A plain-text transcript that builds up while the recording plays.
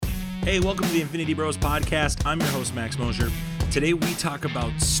Hey, welcome to the Infinity Bros podcast. I'm your host, Max Mosier. Today we talk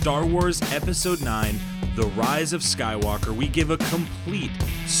about Star Wars Episode 9, The Rise of Skywalker. We give a complete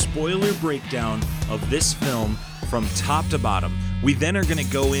spoiler breakdown of this film from top to bottom. We then are going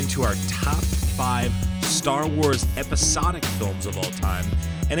to go into our top 5 Star Wars episodic films of all time.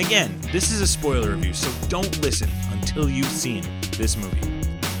 And again, this is a spoiler review, so don't listen until you've seen this movie.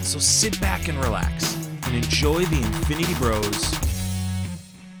 So sit back and relax and enjoy the Infinity Bros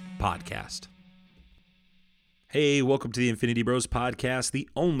podcast. Hey, welcome to the Infinity Bros podcast, the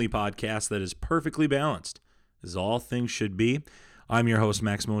only podcast that is perfectly balanced, as all things should be. I'm your host,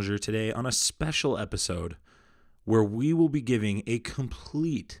 Max Mosier, today on a special episode where we will be giving a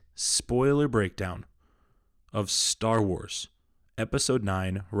complete spoiler breakdown of Star Wars Episode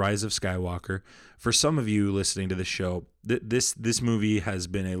 9, Rise of Skywalker. For some of you listening to the show, this movie has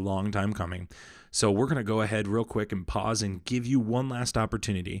been a long time coming. So we're going to go ahead real quick and pause and give you one last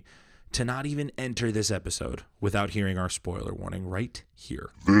opportunity to not even enter this episode without hearing our spoiler warning right here.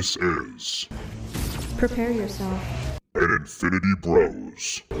 This is... Prepare yourself. An Infinity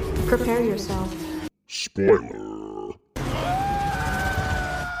Bros. Prepare yourself. Spoiler.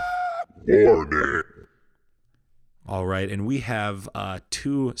 Warning. All right, and we have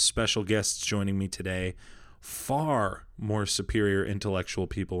two special guests joining me today. Far more superior intellectual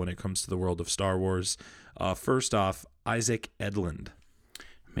people when it comes to the world of Star Wars. First off, Isaac Edlund.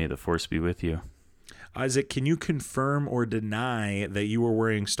 May the Force be with you. Isaac, can you confirm or deny that you were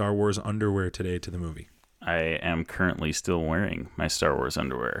wearing Star Wars underwear today to the movie? I am currently still wearing my Star Wars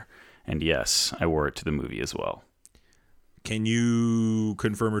underwear. And yes, I wore it to the movie as well. Can you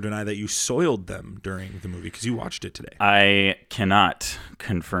confirm or deny that you soiled them during the movie? Because you watched it today. I cannot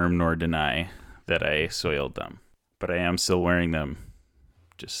confirm nor deny that I soiled them. But I am still wearing them.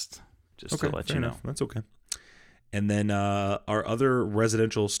 Just okay, to let fair you know. Enough. That's okay. And then our other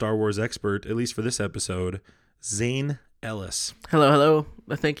residential Star Wars expert, at least for this episode, Zane Ellis. Hello.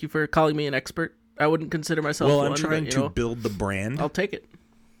 Thank you for calling me an expert. I wouldn't consider myself one. I'm trying but, to build the brand. I'll take it.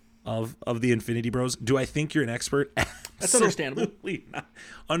 Of the Infinity Bros. Do I think you're an expert? That's understandable. Absolutely not.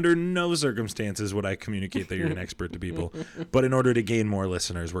 Under no circumstances would I communicate that you're an expert to people. But in order to gain more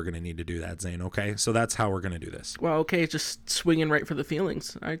listeners, we're going to need to do that, Zane, okay? So that's how we're going to do this. Well, okay, just swinging right for the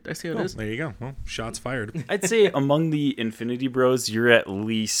feelings. I see how it is. There you go. Well, shots fired. I'd say among the Infinity Bros, you're at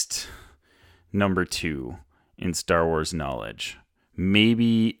least number 2 in Star Wars knowledge.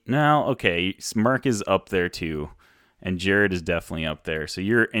 Maybe, no, okay, Mark is up there too. And Jared is definitely up there. So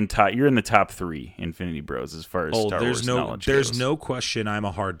you're in the top 3 Infinity Bros as far as Star Wars knowledge goes. There's no question I'm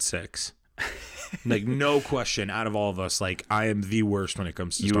a hard 6. Like, no question out of all of us. Like, I am the worst when it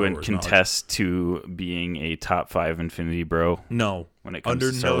comes to Star Wars knowledge. You would contest to being a top 5 Infinity Bro? No. When it comes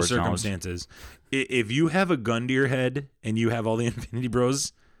under to Star no Wars circumstances. Knowledge? If you have a gun to your head and you have all the Infinity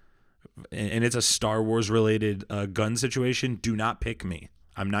Bros and it's a Star Wars related gun situation, do not pick me.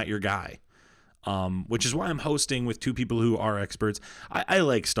 I'm not your guy. Which is why I'm hosting with 2 people who are experts. I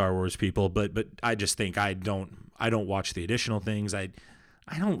like Star Wars people, but I just think I don't watch the additional things. I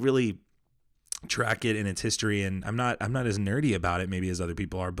don't really track it in its history, and I'm not as nerdy about it maybe as other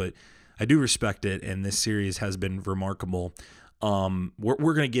people are, but I do respect it, and this series has been remarkable. We're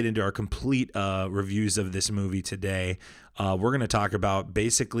going to get into our complete reviews of this movie today. We're going to talk about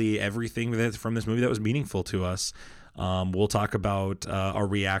basically everything from this movie that was meaningful to us. We'll talk about our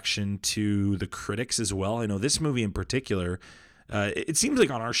reaction to the critics as well. I know this movie in particular, it seems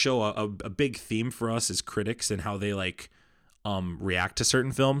like on our show, a big theme for us is critics and how they react to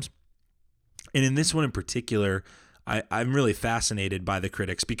certain films. And in this one in particular, I'm really fascinated by the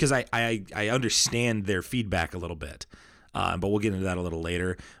critics because I understand their feedback a little bit. But we'll get into that a little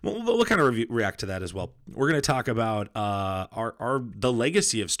later. We'll kind of react to that as well. We're going to talk about the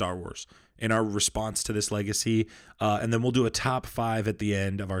legacy of Star Wars and our response to this legacy, and then we'll do a top 5 at the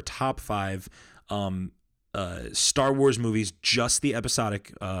end of our top 5 Star Wars movies, just the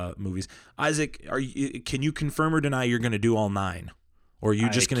episodic movies. Isaac, can you confirm or deny you're going to do all 9? Or are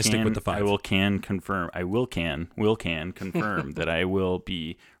you just going to stick with the 5? I can confirm that I will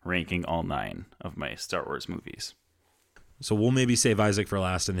be ranking all 9 of my Star Wars movies. So we'll maybe save Isaac for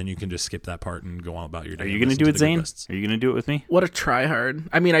last, and then you can just skip that part and go on about your day. Are you going to do it, Zane? Are you going to do it with me? What a tryhard.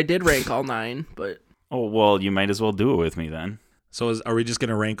 I mean, I did rank all 9, but... Oh, well, you might as well do it with me then. So are we just going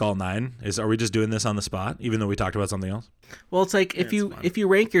to rank all 9? Are we just doing this on the spot, even though we talked about something else? Well, it's like if you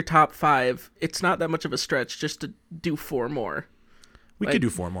rank your top 5, it's not that much of a stretch just to do 4 more. We could do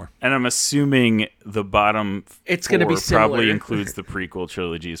 4 more. And I'm assuming the bottom it's going to be similar. Probably includes the prequel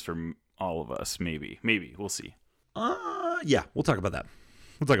trilogies from all of us, maybe. We'll see. Yeah, we'll talk about that.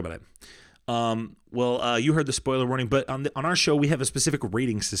 You heard the spoiler warning, but on our show, we have a specific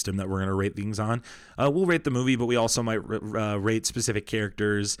rating system that we're going to rate things on. We'll rate the movie, but we also might rate specific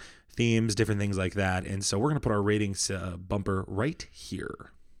characters, themes, different things like that. And so we're going to put our ratings bumper right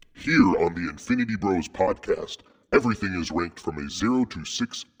here. Here on the Infinity Bros podcast, everything is ranked from a 0 to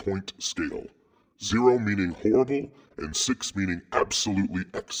 6 point scale. 0 meaning horrible, and 6 meaning absolutely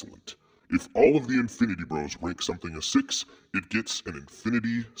excellent. If all of the Infinity Bros rank something a 6, it gets an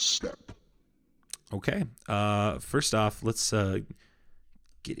Infinity Step. Okay. First off, let's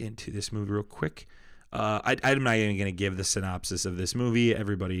get into this movie real quick. I'm not even going to give the synopsis of this movie.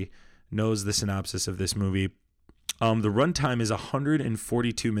 Everybody knows the synopsis of this movie. The runtime is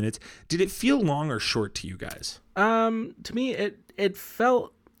 142 minutes. Did it feel long or short to you guys? To me, it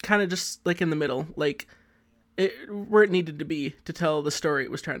felt kind of just like in the middle, like where it needed to be to tell the story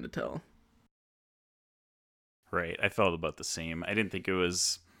it was trying to tell. Right. I felt about the same. I didn't think it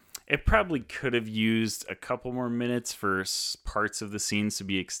was... It probably could have used a couple more minutes for parts of the scenes to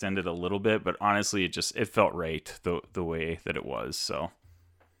be extended a little bit, but honestly, it felt right the way that it was. So,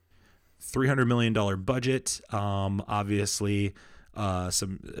 $300 million budget. Obviously,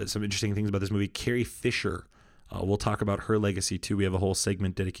 some interesting things about this movie. Carrie Fisher. We'll talk about her legacy too. We have a whole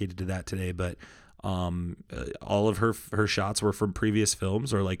segment dedicated to that today, but all of her shots were from previous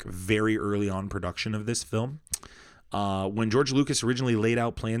films or like very early on production of this film. When George Lucas originally laid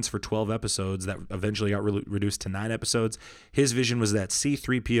out plans for 12 episodes that eventually got reduced to 9 episodes, his vision was that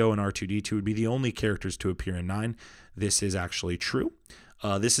C-3PO and R2-D2 would be the only characters to appear in 9. This is actually true.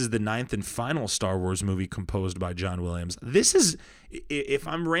 This is the 9th and final Star Wars movie composed by John Williams. This is, if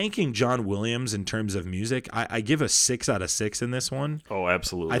I'm ranking John Williams in terms of music, I give a 6 out of 6 in this one. Oh,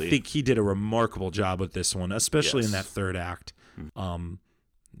 absolutely. I think he did a remarkable job with this one, especially in that third act.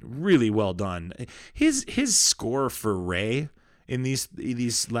 Really well done. His score for Rey in these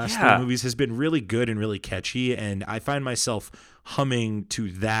last three movies has been really good and really catchy, and I find myself humming to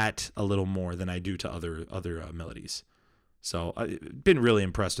that a little more than I do to other melodies. So I've been really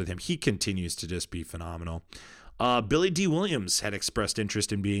impressed with him. He continues to just be phenomenal. Billy D. Williams had expressed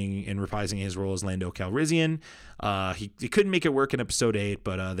interest in reprising his role as Lando Calrissian. He couldn't make it work in episode 8,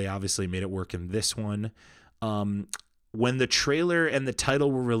 but they obviously made it work in this one. When the trailer and the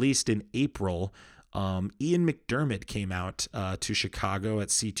title were released in April, Ian McDiarmid came out to Chicago at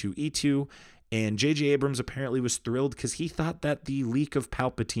C2E2, and J.J. Abrams apparently was thrilled because he thought that the leak of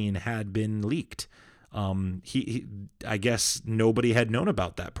Palpatine had been leaked. I guess nobody had known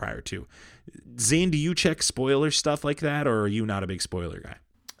about that prior to. Zane, do you check spoiler stuff like that, or are you not a big spoiler guy?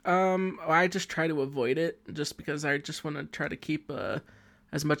 I just try to avoid it just because I just want to try to keep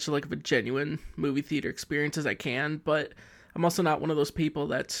as much like of a genuine movie theater experience as I can, but I'm also not one of those people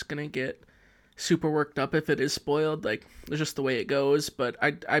that's gonna get super worked up if it is spoiled. Like, it's just the way it goes. But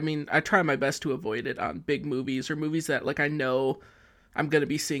I mean, I try my best to avoid it on big movies or movies that like I know I'm gonna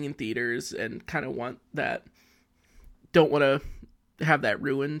be seeing in theaters and kind of don't want to have that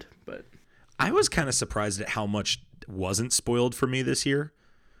ruined. But I was kind of surprised at how much wasn't spoiled for me this year,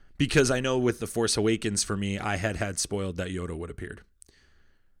 because I know with The Force Awakens for me, I had spoiled that Yoda would appeared.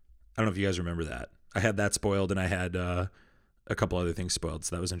 I don't know if you guys remember that. I had that spoiled, and I had a couple other things spoiled,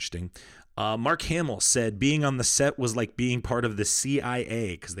 so that was interesting. Mark Hamill said being on the set was like being part of the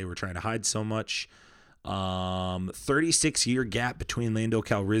CIA because they were trying to hide so much. 36-year gap between Lando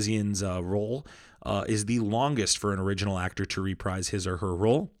Calrissian's role is the longest for an original actor to reprise his or her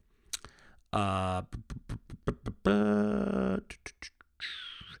role.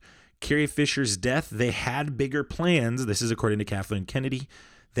 Carrie Fisher's death, they had bigger plans. This is according to Kathleen Kennedy.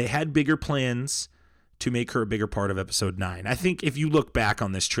 They had bigger plans to make her a bigger part of episode 9. I think if you look back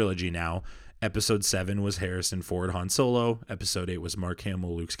on this trilogy now, episode 7 was Harrison Ford, Han Solo. Episode 8 was Mark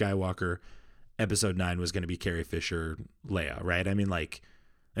Hamill, Luke Skywalker. Episode 9 was going to be Carrie Fisher, Leia, right? I mean, like,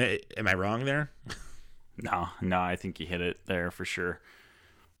 am I wrong there? No, I think you hit it there for sure.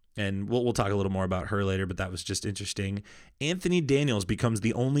 And we'll talk a little more about her later, but that was just interesting. Anthony Daniels becomes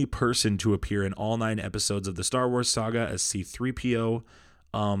the only person to appear in all 9 episodes of the Star Wars saga as C-3PO.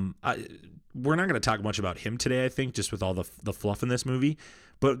 We're not going to talk much about him today, I think, just with all the fluff in this movie.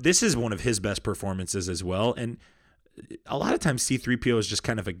 But this is one of his best performances as well. And a lot of times C-3PO is just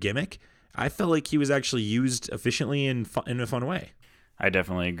kind of a gimmick. I felt like he was actually used efficiently in a fun way. I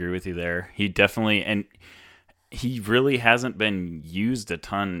definitely agree with you there. He really hasn't been used a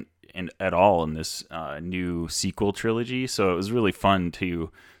ton at all in this new sequel trilogy. So it was really fun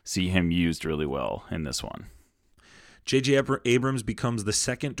to see him used really well in this one. J.J. Abrams becomes the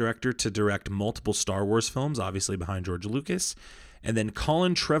second director to direct multiple Star Wars films, obviously behind George Lucas. And then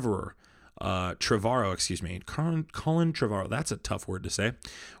Colin Trevorrow Trevorrow, excuse me, Colin Trevorrow, that's a tough word to say,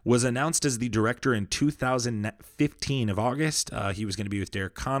 was announced as the director in 2015 of August. He was going to be with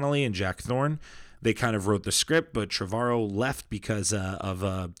Derek Connolly and Jack Thorne. They kind of wrote the script, but Trevorrow left because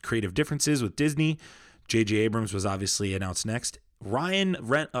of creative differences with Disney. J.J. Abrams was obviously announced next.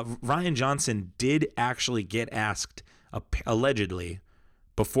 Ryan Johnson did actually get asked, allegedly,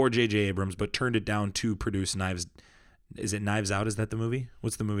 before J.J. Abrams, but turned it down to produce Knives. Is it Knives Out? Is that the movie?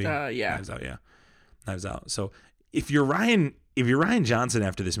 What's the movie? Yeah. Knives Out, yeah. Knives Out. So if you're Ryan Johnson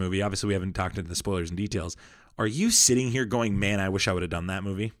after this movie, obviously we haven't talked into the spoilers and details, are you sitting here going, man, I wish I would have done that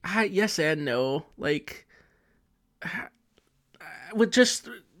movie? Yes and no. Like, with just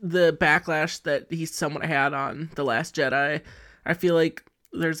the backlash that he somewhat had on The Last Jedi, I feel like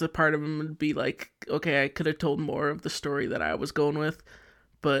there's a part of him would be like, okay, I could have told more of the story that I was going with.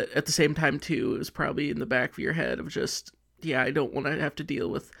 But at the same time, too, it was probably in the back of your head of just, yeah, I don't want to have to deal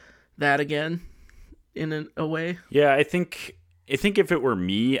with that again in a way. Yeah, I think if it were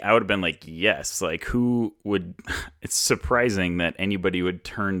me, I would have been like, yes. Like, who would... It's surprising that anybody would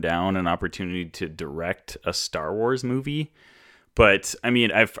turn down an opportunity to direct a Star Wars movie. But, I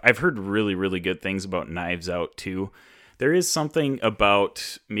mean, I've heard really, really good things about Knives Out, too. There is something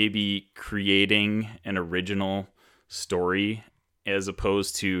about maybe creating an original story as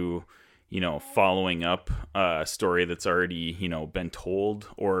opposed to, following up a story that's already, been told,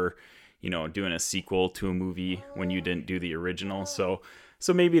 or, doing a sequel to a movie when you didn't do the original. So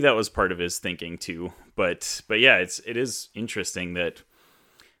maybe that was part of his thinking too. But yeah, it is interesting that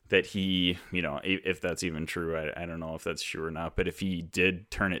he, if that's even true, I don't know if that's true or not, but if he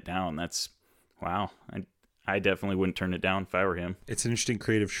did turn it down, that's, wow. I definitely wouldn't turn it down if I were him. It's an interesting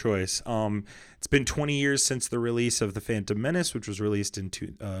creative choice. It's been 20 years since the release of The Phantom Menace, which was released in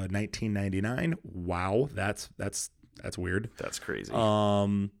 1999. Wow, that's weird. That's crazy.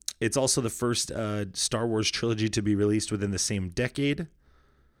 It's also the first Star Wars trilogy to be released within the same decade.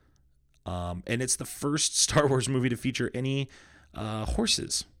 And it's the first Star Wars movie to feature any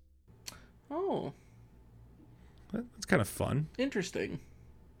horses. Oh. That's kind of fun. Interesting.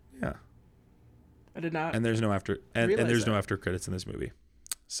 Yeah. I did not. And there's no after no after credits in this movie.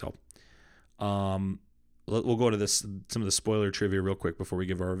 So, we'll go to some of the spoiler trivia real quick before we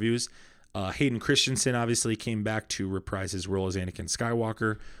give our reviews. Hayden Christensen obviously came back to reprise his role as Anakin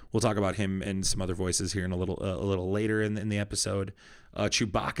Skywalker. We'll talk about him and some other voices here in a little later in the episode.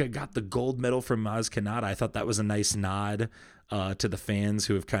 Chewbacca got the gold medal from Maz Kanata. I thought that was a nice nod to the fans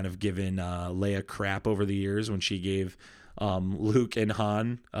who have kind of given Leia crap over the years when she gave Luke and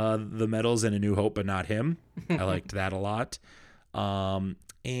Han the medals in A New Hope, but not him. I liked that a lot. And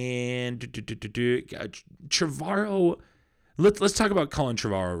Trevorrow, let's talk about Colin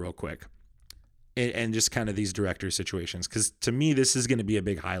Trevorrow real quick, and just kind of these director situations, because to me this is going to be a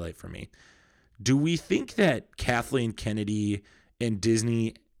big highlight for me. Do we think that Kathleen Kennedy and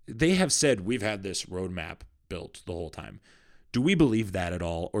Disney, they have said we've had this roadmap built the whole time? Do we believe that at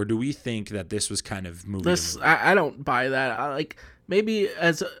all, or do we think that this was kind of movie to movie? I don't buy that. Maybe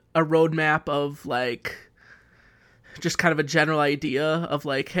as a roadmap of just kind of a general idea of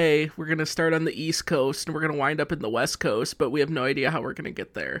hey, we're gonna start on the East Coast and we're gonna wind up in the West Coast, but we have no idea how we're gonna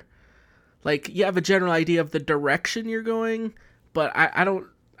get there. You have a general idea of the direction you're going, but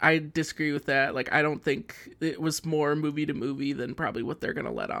I disagree with that. I don't think it was more movie to movie than probably what they're going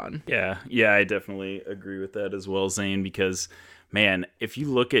to let on. Yeah, I definitely agree with that as well, Zane, because, man, if you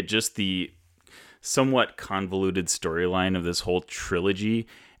look at just the somewhat convoluted storyline of this whole trilogy,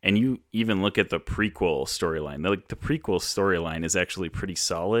 and you even look at the prequel storyline, the prequel storyline is actually pretty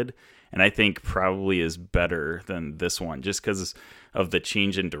solid, and I think probably is better than this one, just because of the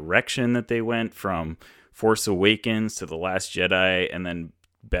change in direction that they went from Force Awakens to The Last Jedi, and then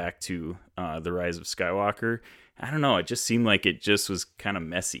back to The Rise of Skywalker. I don't know, it just seemed like it just was kind of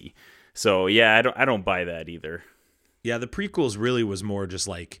messy. So yeah, I don't buy that either. Yeah, the prequels really was more just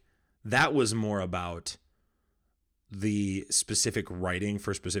that was more about the specific writing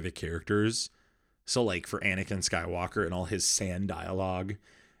for specific characters. So for Anakin Skywalker and all his sand dialogue,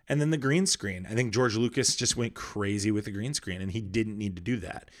 and then the green screen. I think George Lucas just went crazy with the green screen, and he didn't need to do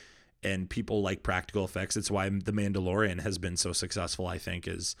that. And people like practical effects. It's why The Mandalorian has been so successful, I think,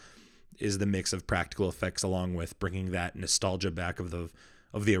 is the mix of practical effects along with bringing that nostalgia back of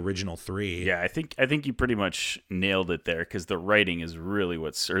the original three. Yeah, I think you pretty much nailed it there, because the writing is really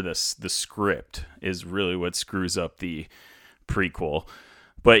the script is really what screws up the prequel.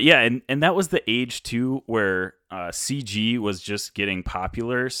 But yeah, and that was the age too where CG was just getting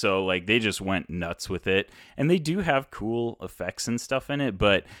popular, so they just went nuts with it. And they do have cool effects and stuff in it,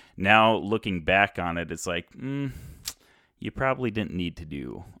 but now looking back on it, it's you probably didn't need to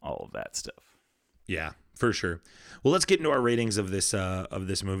do all of that stuff. Yeah, for sure. Well, let's get into our ratings of this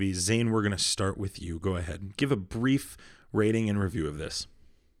movie. Zane, we're gonna start with you. Go ahead, give a brief rating and review of this.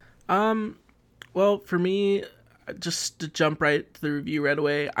 Well, for me, just to jump right to the review right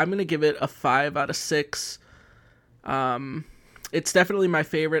away, I'm going to give it a 5 out of 6. It's definitely my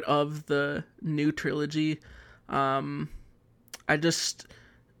favorite of the new trilogy. I just,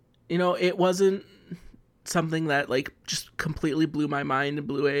 it wasn't something that like just completely blew my mind and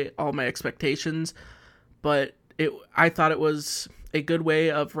blew away all my expectations, but I thought it was a good way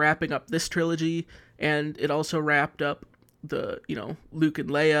of wrapping up this trilogy, and it also wrapped up the, Luke and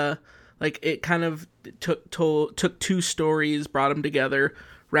Leia. Like, it kind of took two stories, brought them together,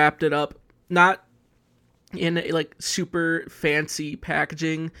 wrapped it up, not in a, like, super fancy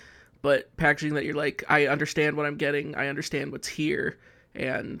packaging, but packaging that you're like, I understand what I'm getting, I understand what's here,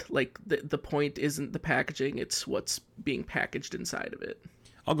 and, like, the point isn't the packaging, it's what's being packaged inside of it.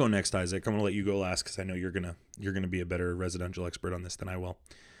 I'll go next, Isaac. I'm going to let you go last because I know you're gonna be a better residential expert on this than I will.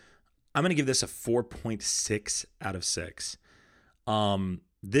 I'm going to give this a 4.6 out of 6.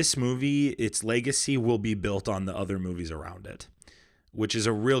 This movie, its legacy will be built on the other movies around it, which is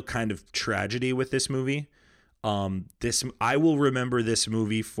a real kind of tragedy with this movie. I will remember this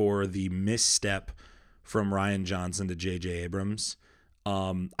movie for the misstep from Rian Johnson to J.J. Abrams.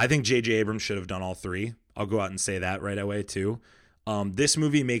 I think J.J. Abrams should have done all three. I'll go out and say that right away too. This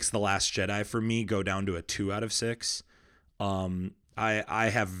movie makes The Last Jedi for me go down to a 2 out of 6. I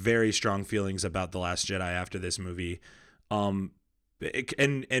have very strong feelings about The Last Jedi after this movie.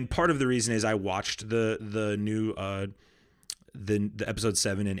 And part of the reason is I watched the new the episode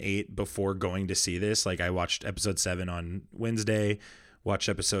 7 and 8 before going to see this. Like, I watched episode 7 on Wednesday, watched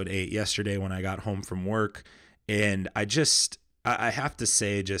episode 8 yesterday when I got home from work, and I have to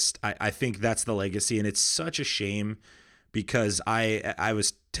say, I think that's the legacy, and it's such a shame because I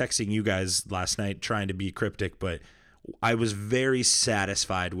was texting you guys last night trying to be cryptic, but I was very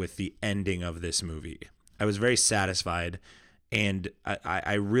satisfied with the ending of this movie. I was very satisfied. And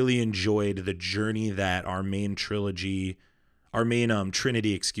I really enjoyed the journey that our main trinity,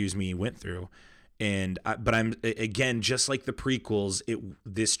 went through. But I'm, again, just like the prequels,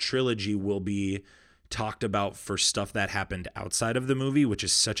 this trilogy will be talked about for stuff that happened outside of the movie, which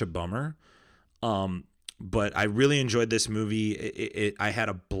is such a bummer. But I really enjoyed this movie. I had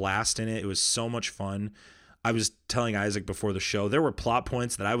a blast in it. It was so much fun. I was telling Isaac before the show, there were plot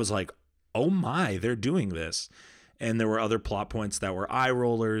points that I was like, oh my, they're doing this. And there were other plot points that were eye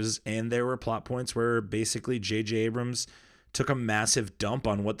rollers, and there were plot points where basically J.J. Abrams took a massive dump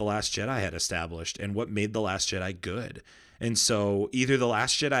on what The Last Jedi had established and what made The Last Jedi good. And so either The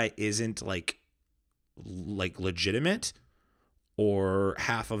Last Jedi isn't like legitimate, or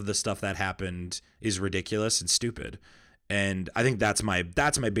half of the stuff that happened is ridiculous and stupid. And I think that's my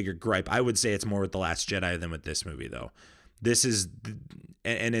bigger gripe. I would say it's more with The Last Jedi than with this movie, though. This is,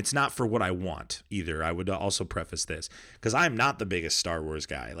 and it's not for what I want either. I would also preface this because I'm not the biggest Star Wars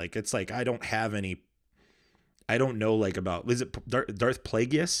guy. Like, it's like I don't know like about, is it Darth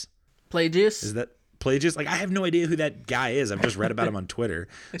Plagueis? Plagueis? Is that Plagueis? Like, I have no idea who that guy is. I've just read about him on Twitter.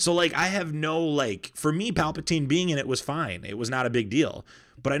 So like, I have no, like, for me, Palpatine being in it was fine. It was not a big deal.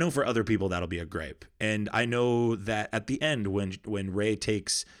 But I know for other people that'll be a gripe. And I know that at the end when Rey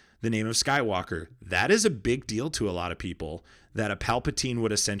takes the name of Skywalker, that is a big deal to a lot of people, that a Palpatine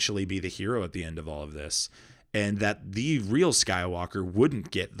would essentially be the hero at the end of all of this, and that the real Skywalker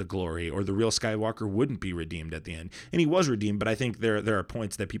wouldn't get the glory, or the real Skywalker wouldn't be redeemed at the end. And he was redeemed, but I think there are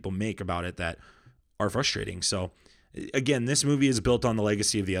points that people make about it that are frustrating. So again, this movie is built on the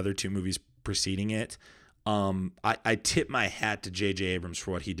legacy of the other two movies preceding it. I tip my hat to J.J. Abrams for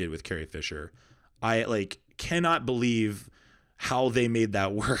what he did with Carrie Fisher. I cannot believe how they made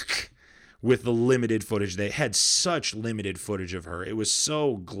that work with the limited footage. They had such limited footage of her. It was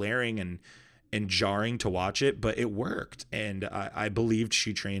so glaring and jarring to watch it, but it worked. And I believed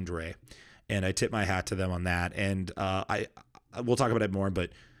she trained Rey, and I tip my hat to them on that. And we'll talk about it more,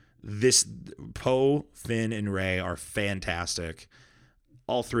 but this Poe, Finn, and Rey are fantastic.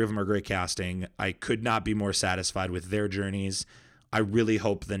 All three of them are great casting. I could not be more satisfied with their journeys. I really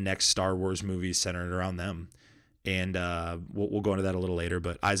hope the next Star Wars movie is centered around them. And we'll go into that a little later,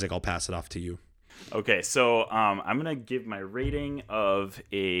 but Isaac, I'll pass it off to you. Okay, so I'm going to give my rating of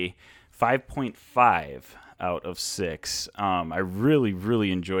a 5.5 out of 6. I really,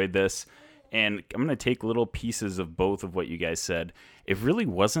 really enjoyed this, and I'm going to take little pieces of both of what you guys said. It really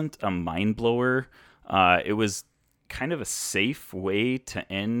wasn't a mind blower. It was kind of a safe way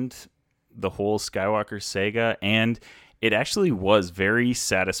to end the whole Skywalker saga, and it actually was very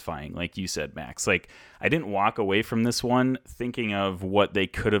satisfying, like you said, Max. Like, I didn't walk away from this one thinking of what they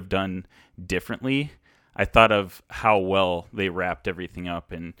could have done differently. I thought of how well they wrapped everything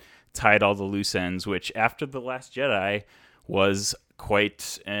up and tied all the loose ends, which after The Last Jedi was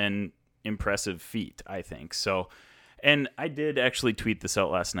quite an impressive feat, I think. So, and I did actually tweet this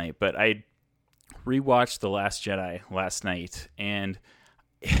out last night, but I rewatched The Last Jedi last night, and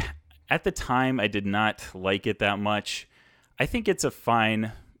at the time I did not like it that much. I think it's a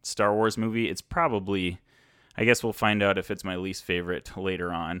fine Star Wars movie. It's probably, I guess we'll find out if it's my least favorite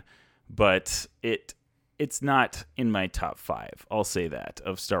later on, but it's not in my top 5. I'll say that,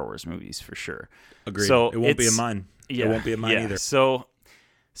 of Star Wars movies for sure. Agreed. So it won't be in mine. Yeah, it won't be in mine either. So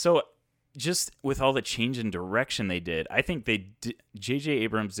just with all the change in direction they did, I think J.J.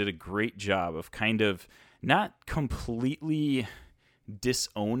 Abrams did a great job of kind of not completely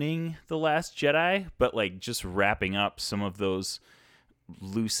disowning The Last Jedi, but like just wrapping up some of those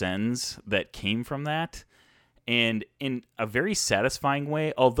loose ends that came from that, and in a very satisfying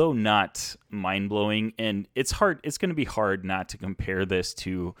way, although not mind-blowing. And it's going to be hard not to compare this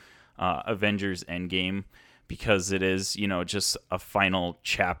to Avengers Endgame, because it is, just a final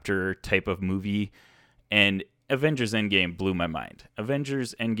chapter type of movie. And Avengers Endgame blew my mind.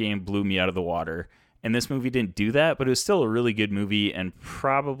 Avengers Endgame blew me out of the water. And this movie didn't do that, but it was still a really good movie. And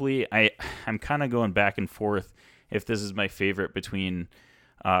probably, I'm kind of going back and forth if this is my favorite between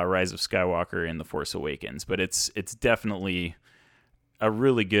Rise of Skywalker and The Force Awakens. But it's definitely a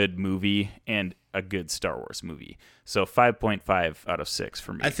really good movie and a good Star Wars movie. So 5.5 out of 6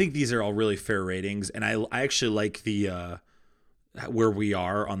 for me. I think these are all really fair ratings, and I actually like the where we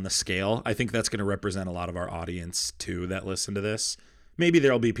are on the scale. I think that's going to represent a lot of our audience too that listen to this. Maybe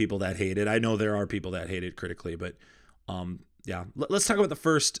there'll be people that hate it. I know there are people that hate it critically, but yeah. Let's talk about the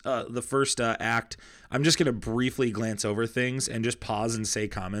first act. I'm just going to briefly glance over things and just pause and say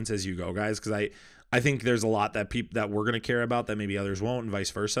comments as you go, guys, because I think there's a lot that we're going to care about that maybe others won't, and vice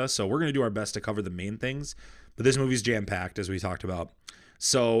versa. So we're going to do our best to cover the main things. But this movie's jam-packed, as we talked about.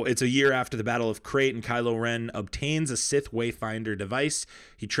 So it's a year after the Battle of Crate, and Kylo Ren obtains a Sith Wayfinder device.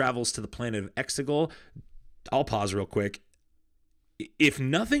 He travels to the planet of Exegol. I'll pause real quick. If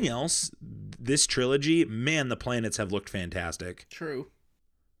nothing else, this trilogy, man, the planets have looked fantastic. True.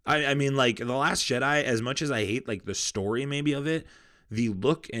 I mean, like, The Last Jedi, as much as I hate, like, the story maybe of it, the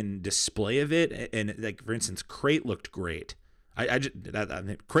look and display of it, and, like, for instance, Crate looked great.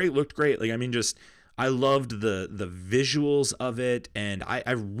 Crate looked great. Like, I mean, just, I loved the visuals of it, and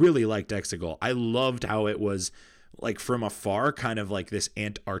I really liked Exegol. I loved how it was, like, from afar, kind of like this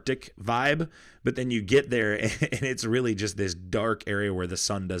Antarctic vibe, but then you get there and it's really just this dark area where the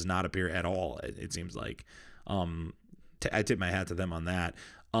sun does not appear at all, it seems like. I tip my hat to them on that.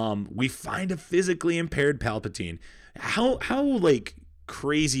 We find a physically impaired Palpatine. How like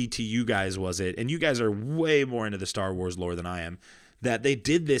crazy to you guys was it? And you guys are way more into the Star Wars lore than I am, that they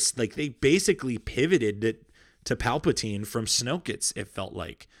did this, like, they basically pivoted it to Palpatine from Snoke. It felt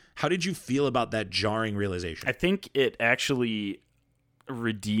like. How did you feel about that jarring realization? I think it actually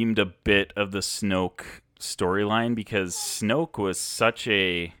redeemed a bit of the Snoke storyline, because Snoke was such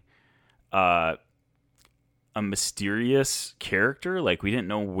a mysterious character. Like, we didn't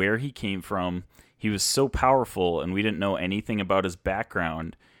know where he came from. He was so powerful, and we didn't know anything about his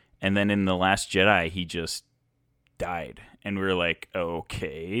background. And then in The Last Jedi, he just died, and we were like,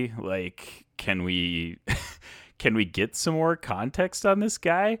 okay, like, can we get some more context on this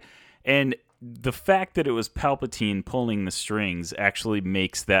guy? And the fact that it was Palpatine pulling the strings actually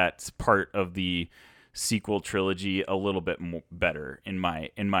makes that part of the sequel trilogy a little bit more better, in my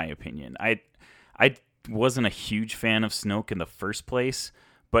opinion. I wasn't a huge fan of Snoke in the first place,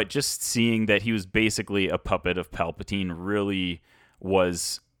 but just seeing that he was basically a puppet of Palpatine really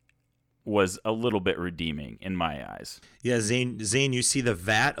was a little bit redeeming in my eyes. Yeah, Zane, you see the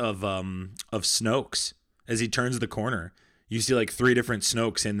vat of Snokes as he turns the corner. You see like 3 different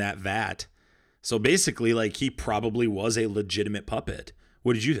Snokes in that vat. So basically, like, he probably was a legitimate puppet.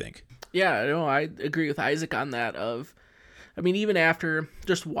 What did you think? Yeah, no, I agree with Isaac on that. I mean, even after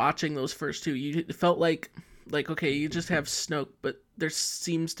just watching those first 2, it felt like okay, you just have Snoke, but there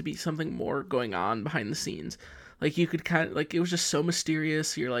seems to be something more going on behind the scenes. Like, you could kind of, like, it was just so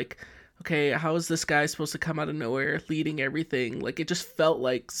mysterious. You're like, okay, how is this guy supposed to come out of nowhere leading everything? Like, it just felt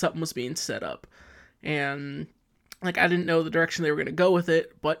like something was being set up. And, like, I didn't know the direction they were going to go with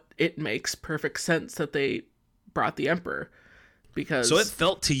it, but it makes perfect sense that they brought the Emperor. Because So it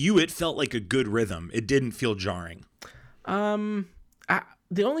felt like a good rhythm. It didn't feel jarring. The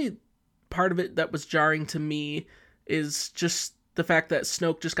only part of it that was jarring to me is just the fact that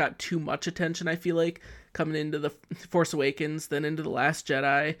Snoke just got too much attention, I feel like. coming into the Force Awakens, then into the Last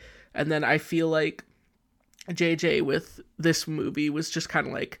Jedi, and then I feel like JJ with this movie was just kind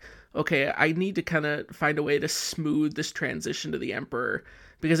of like, okay, I need to kind of find a way to smooth this transition to the Emperor,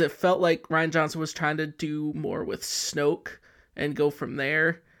 because it felt like Rian Johnson was trying to do more with Snoke and go from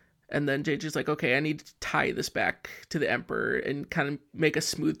there. And then JJ's like, okay, I need to tie this back to the Emperor and kind of make a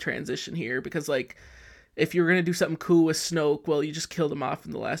smooth transition here, because like, if you're going to do something cool with Snoke, well, you just killed him off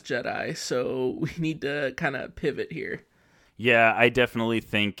in The Last Jedi, so we need to kind of pivot here. Yeah, I definitely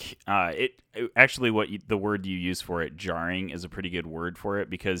think the word you use for it, jarring, is a pretty good word for it,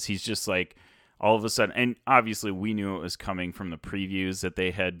 because he's just like, all of a sudden, and obviously we knew it was coming from the previews that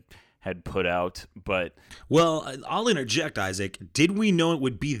they had put out, but... Well, I'll interject, Isaac. Did we know it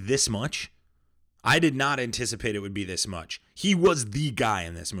would be this much? I did not anticipate it would be this much. He was the guy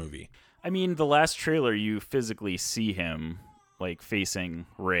in this movie. I mean, the last trailer, you physically see him, like, facing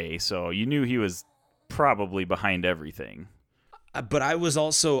Rey, so you knew he was probably behind everything. But I was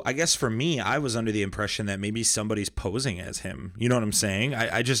also, I guess for me, I was under the impression that maybe somebody's posing as him. You know what I'm saying?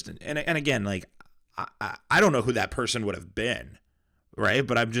 I just, and again, like, I don't know who that person would have been, right?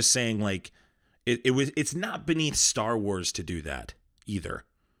 But I'm just saying, like, it's not beneath Star Wars to do that either.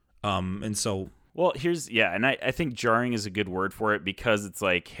 And so... Well, and I think jarring is a good word for it, because it's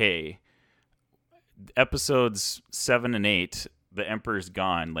like, hey, episodes 7 and 8, the Emperor's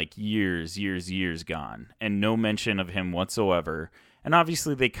gone, like years gone, and no mention of him whatsoever. And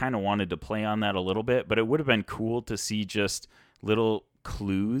obviously they kind of wanted to play on that a little bit, but it would have been cool to see just little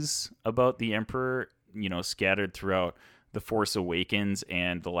clues about the Emperor, scattered throughout The Force Awakens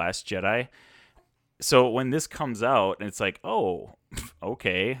and The Last Jedi. So when this comes out, it's like, oh,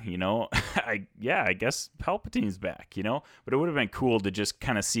 okay, I guess Palpatine's back, But it would have been cool to just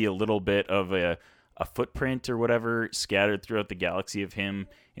kind of see a little bit of a footprint or whatever scattered throughout the galaxy of him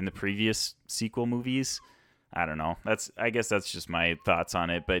in the previous sequel movies. I don't know. I guess that's just my thoughts on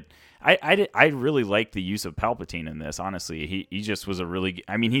it. But I really like the use of Palpatine in this. Honestly, he just was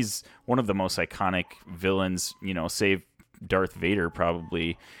he's one of the most iconic villains, save Darth Vader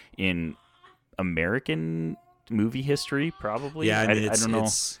probably in American movie history, probably. Yeah, I don't know.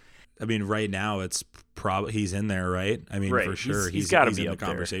 Right now it's probably he's in there, right? Right. For sure He's got to be in up the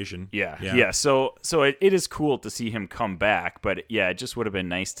conversation. There. Yeah. So it is cool to see him come back, but yeah, it just would have been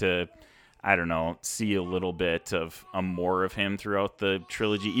nice to, I don't know, see a little bit of more of him throughout the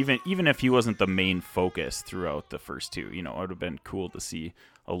trilogy, even if he wasn't the main focus throughout the first two. It would have been cool to see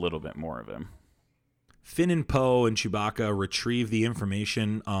a little bit more of him. Finn and Poe and Chewbacca retrieve the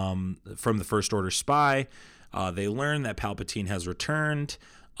information from the First Order spy. They learn that Palpatine has returned,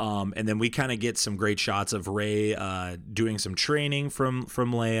 and then we kind of get some great shots of Rey doing some training from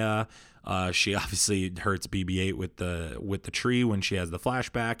Leia. She obviously hurts BB-8 with the tree when she has the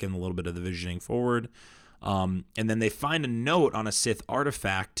flashback and a little bit of the visioning forward. And then they find a note on a Sith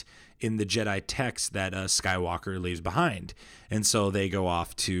artifact in the Jedi text that Skywalker leaves behind. And so they go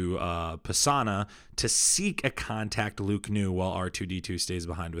off to Pisana to seek a contact Luke knew while R2-D2 stays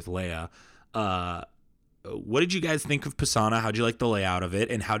behind with Leia. What did you guys think of Pisana? How'd you like the layout of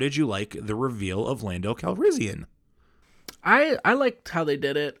it? And how did you like the reveal of Lando Calrissian? I liked how they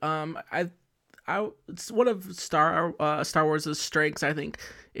did it. It's one of Star Wars' strengths, I think,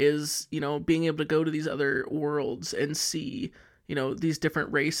 is, being able to go to these other worlds and see, these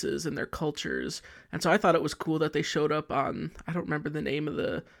different races and their cultures. And so I thought it was cool that they showed up on, I don't remember the name of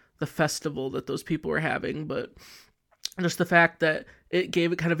the festival that those people were having, but just the fact that it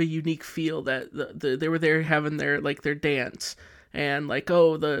gave it kind of a unique feel that they were there having their dance. And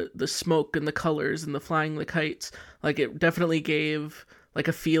the smoke and the colors and the flying the kites, it definitely gave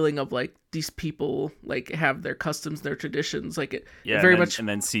a feeling of these people have their customs, their traditions, much. And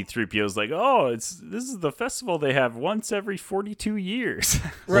then C-3PO's this is the festival they have once every 42 years.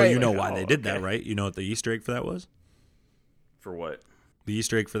 Right. Well, why they did that, right? You know what the Easter egg for that was? For what? The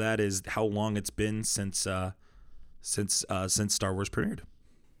Easter egg for that is how long it's been since Star Wars premiered.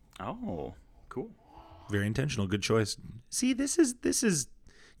 Oh, cool. Very intentional. Good choice. See, this is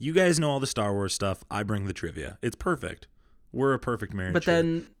you guys know all the Star Wars stuff. I bring the trivia. It's perfect. We're a perfect marriage. But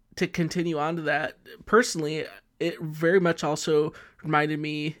then to continue on to that, personally, it very much also reminded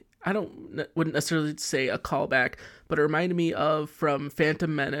me, wouldn't necessarily say a callback, but it reminded me of from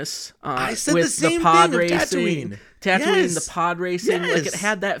Phantom Menace. I said with the same pod thing racing, of Tatooine, the pod racing. Yes. It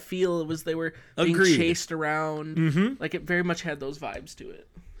had that feel. It was they were being Agreed. chased around. Mm-hmm. It very much had those vibes to it.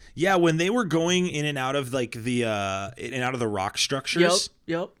 Yeah, when they were going in and out of the in and out of the rock structures.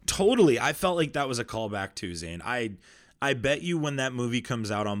 Yep. Totally. I felt like that was a callback to Zane. I bet you when that movie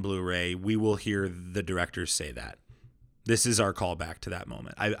comes out on Blu-ray, we will hear the directors say that. This is our callback to that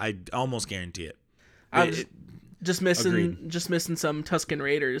moment. I almost guarantee it. I was just missing Agreed. some Tusken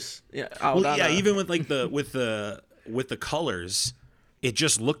Raiders. Yeah, even with like with the colors, it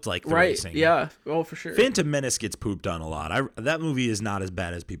just looked like the right. racing. Yeah, oh for sure. Phantom Menace gets pooped on a lot. That movie is not as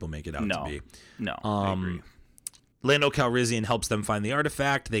bad as people make it out to be. No, I agree. Lando Calrissian helps them find the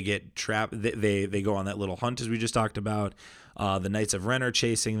artifact. They get trapped. They go on that little hunt as we just talked about. The Knights of Ren are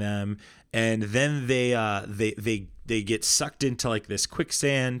chasing them, and then they get sucked into like this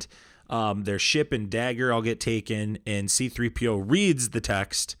quicksand. Their ship and dagger all get taken, and C-3PO reads the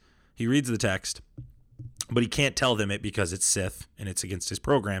text. He reads the text, but he can't tell them it because it's Sith and it's against his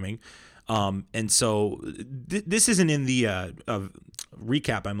programming. And so this isn't in the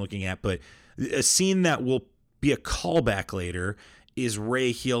recap I'm looking at, but a scene that will be a callback later is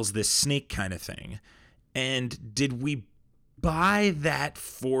Rey heals this snake kind of thing. And did we buy that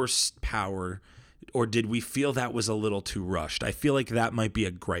forced power, or did we feel that was a little too rushed? I feel like that might be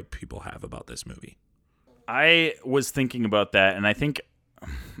a gripe people have about this movie. I was thinking about that, and I think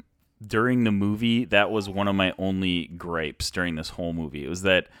during the movie, that was one of my only gripes during this whole movie. It was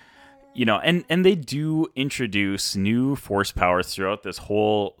that, and they do introduce new force powers throughout this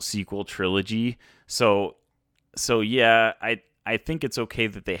whole sequel trilogy. So yeah, I think it's okay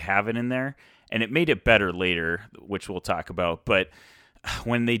that they have it in there, and it made it better later, which we'll talk about. But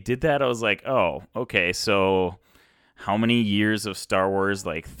when they did that, I was like, oh, okay, so how many years of Star Wars,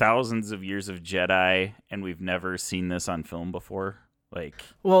 like thousands of years of Jedi, and we've never seen this on film before? Like,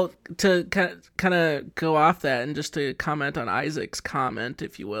 well, to kind of go off that and just to comment on Isaac's comment,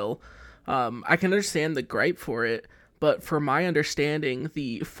 if you will, I can understand the gripe for it, but for my understanding,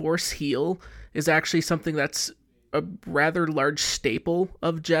 the Force heal is actually something that's a rather large staple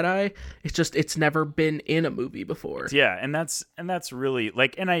of Jedi. It's never been in a movie before. Yeah, and that's really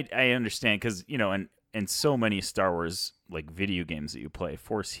like, and I understand because in so many Star Wars like video games that you play,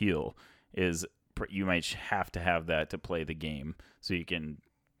 Force heal is, you might have to have that to play the game so you can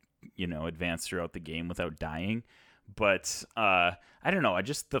advance throughout the game without dying. But I don't know,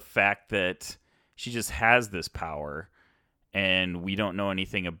 just the fact that she just has this power and we don't know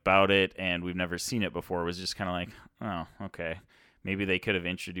anything about it and we've never seen it before was just kind of like, oh, okay, maybe they could have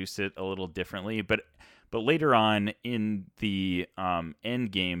introduced it a little differently. But later on in the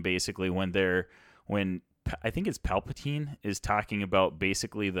end game, basically when I think it's Palpatine is talking about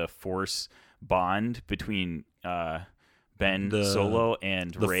basically the Force bond between Ben Solo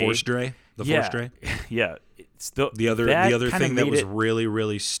and the Rey. Force Dre. Force Dre. Yeah, it's the other thing that was really,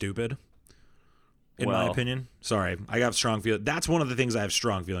 really stupid, in my opinion. Sorry, I got strong feelings. That's one of the things I have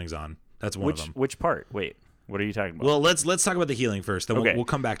strong feelings on. That's one of them. Which part? Wait, what are you talking about? Well, let's talk about the healing first. Then we'll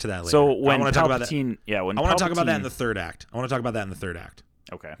come back to that later. So when I want to talk about that. I want to talk about that in the third act.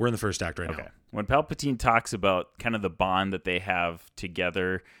 Okay. We're in the first act right now. When Palpatine talks about kind of the bond that they have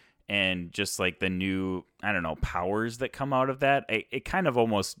together and just like the new, I don't know, powers that come out of that, it kind of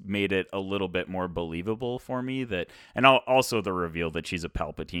almost made it a little bit more believable for me that, and also the reveal that she's a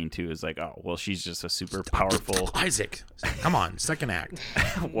Palpatine too is like, oh, well, she's just a super powerful. Isaac, come on, second act.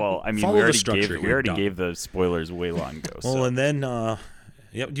 Well, I mean, Follow we already gave the spoilers way long ago. Well, so. And then,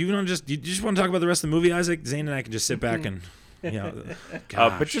 do you just want to talk about the rest of the movie, Isaac? Zane and I can just sit back and.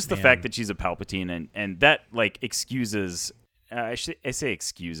 But just the fact that she's a Palpatine and that like excuses, I say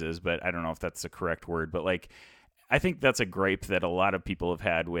excuses, but I don't know if that's the correct word, but like I think that's a gripe that a lot of people have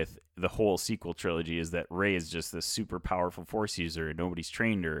had with the whole sequel trilogy is that Rey is just this super powerful Force user and nobody's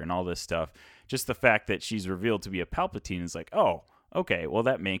trained her and all this stuff. Just the fact that she's revealed to be a Palpatine is like, oh, okay, well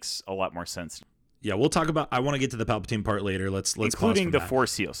that makes a lot more sense. Yeah, we'll talk about. I want to get to the Palpatine part later. Let's including the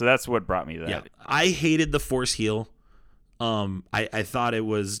Force heal. So that's what brought me to that. Yeah, I hated the Force heal. I thought it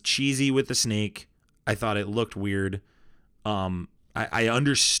was cheesy with the snake. I thought it looked weird. I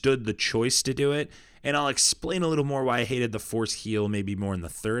understood the choice to do it, and I'll explain a little more why I hated the Force heal maybe more in the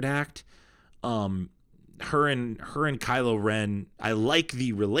third act. Her and Kylo Ren, I like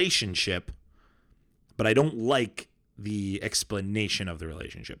the relationship, but I don't like the explanation of the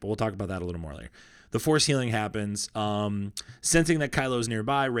relationship. But we'll talk about that a little more later. The Force healing happens. Sensing that Kylo's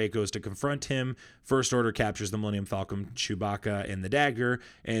nearby, Rey goes to confront him. First Order captures the Millennium Falcon, Chewbacca, and the dagger,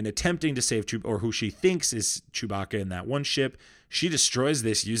 and attempting to save or who she thinks is Chewbacca in that one ship, she destroys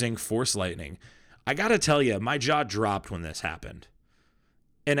this using Force lightning. I gotta tell you, my jaw dropped when this happened.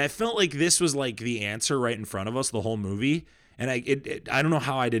 And I felt like this was like the answer right in front of us the whole movie, and I don't know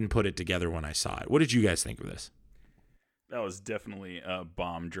how I didn't put it together when I saw it. What did you guys think of this? That was definitely a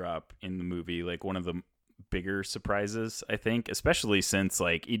bomb drop in the movie, like one of the bigger surprises, I think, especially since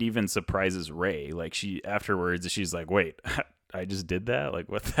like it even surprises Rey. Like she afterwards, she's like, wait, I just did that? Like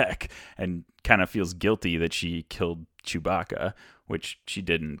what the heck? And kind of feels guilty that she killed Chewbacca, which she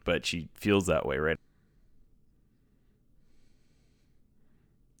didn't, but she feels that way, right?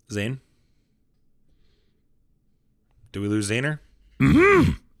 Zane? Do we lose Zaner?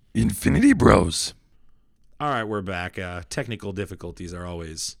 Infinity Bros. All right, we're back. Technical difficulties are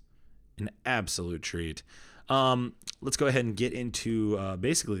always an absolute treat. Let's go ahead and get into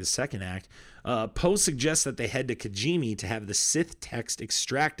basically the second act. Poe suggests that they head to Kijimi to have the Sith text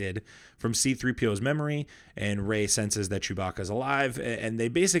extracted from C-3PO's memory, and Rey senses that Chewbacca's alive, and they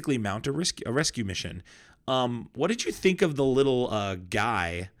basically mount a rescue mission. What did you think of the little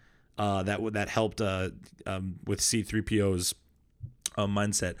guy that helped with C-3PO's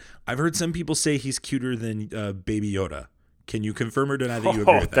mindset? I've heard some people say he's cuter than Baby Yoda. Can you confirm or deny that you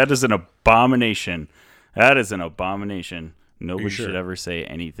agree with that? That is an abomination. That is an abomination. Nobody sure? should ever say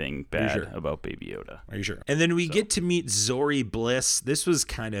anything bad about Baby Yoda. Are you sure? And then we get to meet Zori Bliss. This was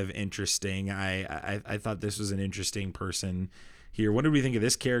kind of interesting. I thought this was an interesting person here. What did we think of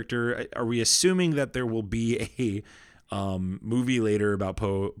this character? Are we assuming that there will be a movie later about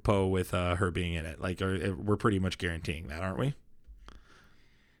Poe with her being in it? Like, we're pretty much guaranteeing that, aren't we?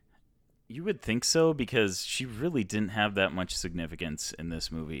 You would think so, because she really didn't have that much significance in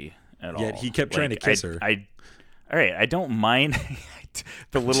this movie at all. Yet he kept trying to kiss her. All right, I don't mind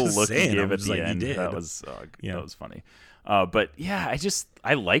the little look he gave at the end. That was funny. But yeah,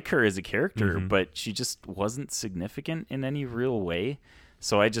 I like her as a character, but she just wasn't significant in any real way.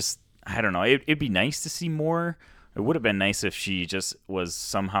 So I don't know. It'd be nice to see more. It would have been nice if she just was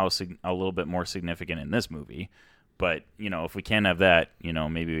somehow a little bit more significant in this movie. But, if we can't have that,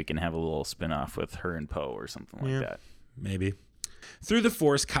 maybe we can have a little spinoff with her and Poe or something like that. Maybe. Through the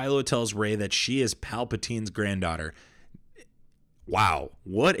Force, Kylo tells Rey that she is Palpatine's granddaughter. Wow,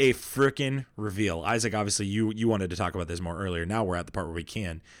 what a freaking reveal. Isaac, obviously, you wanted to talk about this more earlier. Now we're at the part where we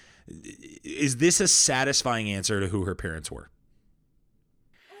can. Is this a satisfying answer to who her parents were?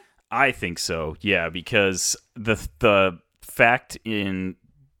 I think so, yeah, because the fact in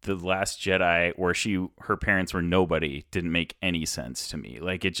The Last Jedi where her parents were nobody didn't make any sense to me.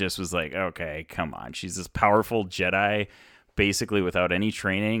 Like, it just was like, okay, come on. She's this powerful Jedi basically without any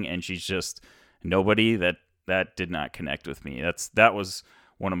training, and she's just nobody. That did not connect with me. That was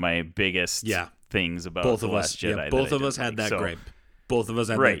one of my biggest things about The Last Jedi. Yeah, both of us had that gripe. Both of us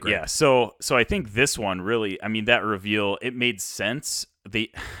had that gripe. Yeah. So I think this one really, that reveal, it made sense.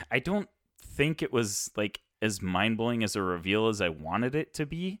 I don't think it was like as mind-blowing as a reveal as I wanted it to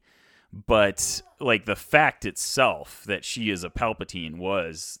be, but like the fact itself that she is a Palpatine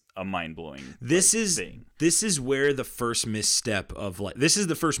was a mind-blowing thing. This is where the first misstep of this is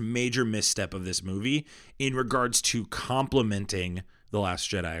the first major misstep of this movie in regards to complimenting The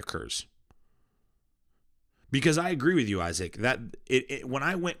Last Jedi occurs. Because I agree with you, Isaac, that when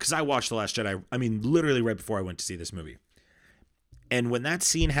I went, because I watched The Last Jedi, literally right before I went to see this movie. And when that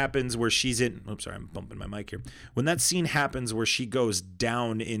scene happens where she's in, I'm bumping my mic here. When that scene happens where she goes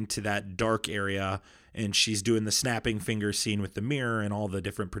down into that dark area and she's doing the snapping finger scene with the mirror and all the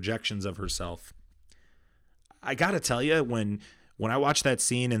different projections of herself, I gotta tell you, when I watch that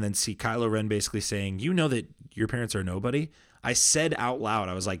scene and then see Kylo Ren basically saying, that your parents are nobody, I said out loud,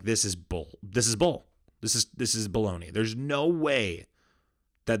 I was like, this is bull. This is bull. This is baloney. There's no way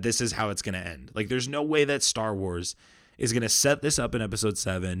that this is how it's gonna end. Like, there's no way that Star Wars is going to set this up in episode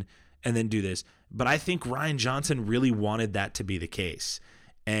 7 and then do this. But I think Rian Johnson really wanted that to be the case.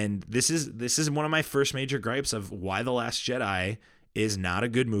 And this is one of my first major gripes of why The Last Jedi is not a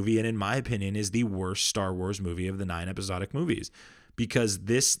good movie, and in my opinion is the worst Star Wars movie of the 9 episodic movies. Because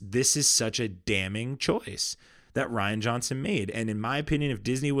this is such a damning choice that Rian Johnson made. And in my opinion, if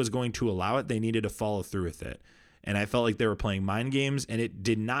Disney was going to allow it, they needed to follow through with it. And I felt like they were playing mind games, and it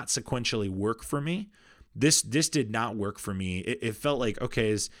did not sequentially work for me. This did not work for me. It felt like,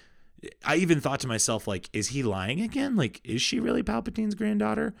 okay, I even thought to myself, like, is he lying again? Like, is she really Palpatine's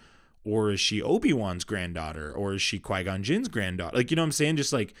granddaughter? Or is she Obi-Wan's granddaughter? Or is she Qui-Gon Jinn's granddaughter? Like, you know what I'm saying?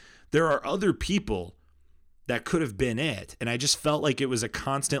 Just like, there are other people that could have been it. And I just felt like it was a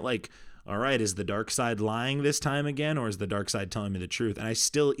constant, like, all right, is the dark side lying this time again? Or is the dark side telling me the truth? And I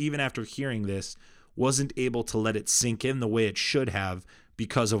still, even after hearing this, wasn't able to let it sink in the way it should have,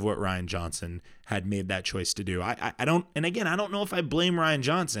 because of what Rian Johnson had made that choice to do. I don't, and again, I don't know if I blame Rian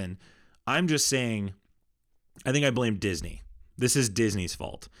Johnson. I'm just saying, I think I blame Disney. This is Disney's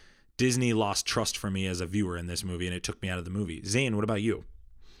fault. Disney lost trust for me as a viewer in this movie, and it took me out of the movie. Zane, what about you?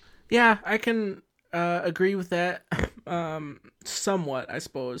 Yeah, I can agree with that somewhat, I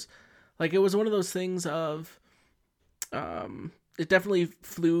suppose. Like, it was one of those things of, it definitely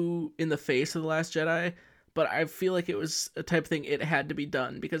flew in the face of The Last Jedi, but I feel like it was a type of thing it had to be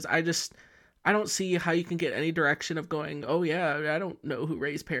done, because I don't see how you can get any direction of going, oh yeah, I don't know who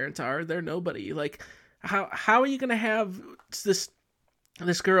Rey's parents are. They're nobody. Like, how are you going to have this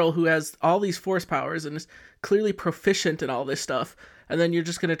this girl who has all these force powers and is clearly proficient in all this stuff, and then you're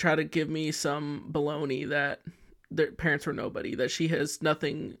just going to try to give me some baloney that their parents were nobody, that she has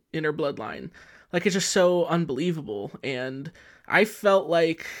nothing in her bloodline. Like, it's just so unbelievable. And I felt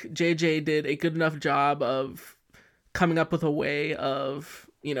like JJ did a good enough job of coming up with a way of,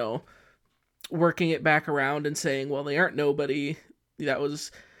 you know, working it back around and saying, well, they aren't nobody.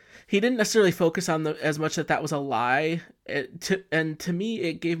 He didn't necessarily focus on as much that was a lie. And to me,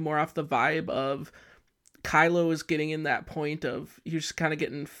 it gave more off the vibe of Kylo is getting in that point of you're just kind of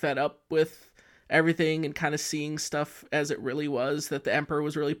getting fed up with everything and kind of seeing stuff as it really was, that the Emperor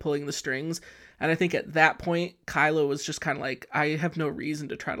was really pulling the strings. And I think at that point, Kylo was just kind of like, I have no reason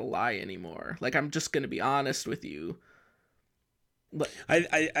to try to lie anymore. Like, I'm just going to be honest with you.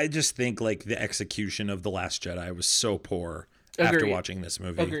 I just think, like, the execution of The Last Jedi was so poor after watching this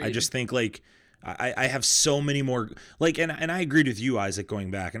movie. Agreed. I just think, like, I have so many more, like, and I agreed with you, Isaac, going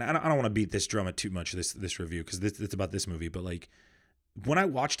back, and I don't want to beat this drum at too much, this review, because it's about this movie, but, like, when I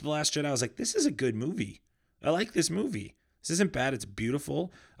watched The Last Jedi, I was like, this is a good movie. I like this movie. This isn't bad. It's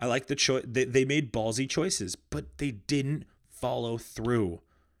beautiful. I like the choice. They made ballsy choices, but they didn't follow through.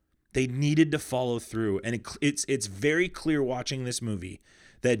 They needed to follow through, and it's very clear watching this movie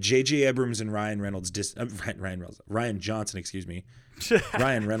that J.J. Abrams and Ryan Johnson, excuse me.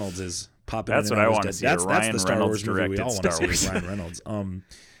 Ryan Reynolds is popping. That's in what and I out want to his see. dead. That's the Star Reynolds Wars movie we all want to see. Ryan Reynolds.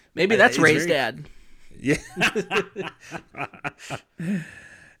 Maybe that's Ray's dad. Yeah.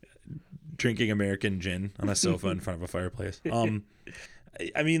 Drinking American gin on a sofa in front of a fireplace.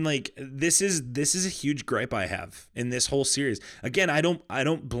 I mean, like, this is a huge gripe I have in this whole series. Again, I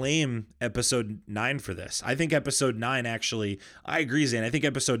don't blame episode 9 for this. I think episode 9 actually, I agree, Zane. I think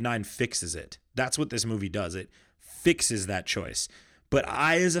episode 9 fixes it. That's what this movie does. It fixes that choice. But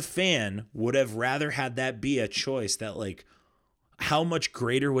I, as a fan, would have rather had that be a choice that, like, how much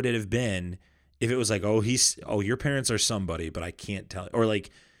greater would it have been if it was like, your parents are somebody, but I can't tell. Or,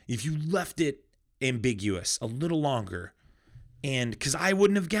 like, if you left it ambiguous a little longer. And because I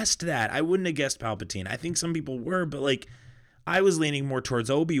wouldn't have guessed that. I wouldn't have guessed Palpatine. I think some people were, but, like, I was leaning more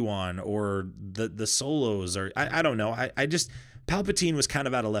towards Obi-Wan or the Solos, or I don't know. I just, Palpatine was kind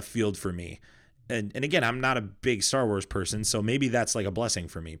of out of left field for me. And again, I'm not a big Star Wars person, so maybe that's like a blessing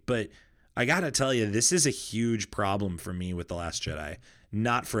for me. But I got to tell you, this is a huge problem for me with The Last Jedi,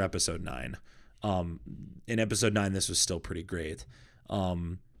 not for episode 9. In episode 9, this was still pretty great.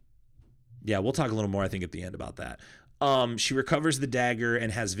 Yeah, we'll talk a little more, I think, at the end about that. She recovers the dagger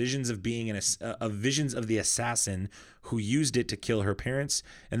and has visions of being visions of the assassin who used it to kill her parents.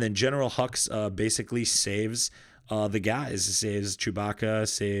 And then General Hux basically saves the guys, saves Chewbacca,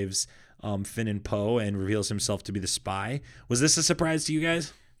 saves Finn and Poe, and reveals himself to be the spy. Was this a surprise to you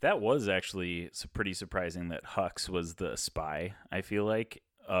guys? That was actually pretty surprising that Hux was the spy, I feel like.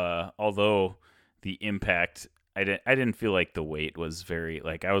 Although the impact, I didn't feel like the weight was very,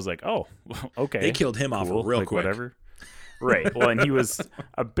 like, I was like, oh, okay. They killed him off real quick. Whatever. Right. Well, and he was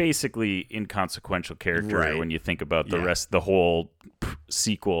a basically inconsequential character when you think about the whole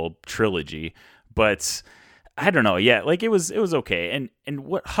sequel trilogy. But I don't know. Yeah, like, it was okay. And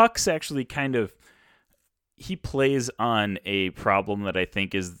what Hux actually kind of, he plays on a problem that I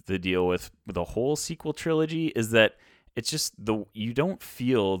think is the deal with the whole sequel trilogy, is that it's just you don't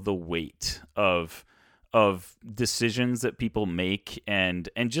feel the weight of decisions that people make, and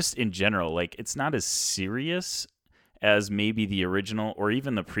just in general, like, it's not as serious as maybe the original or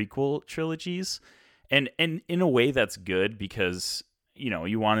even the prequel trilogies. And in a way that's good, because, you know,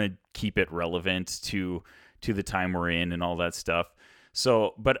 you want to keep it relevant to the time we're in and all that stuff.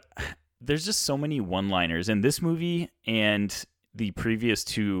 So, but there's just so many one-liners in this movie and the previous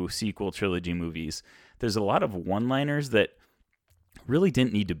 2 sequel trilogy movies. There's a lot of one-liners that really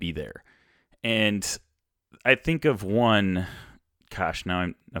didn't need to be there. And I think of one, gosh, now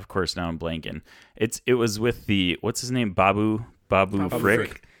I'm blanking. It was with what's his name? Babu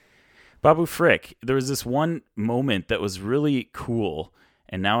Frick. Babu Frick. There was this one moment that was really cool,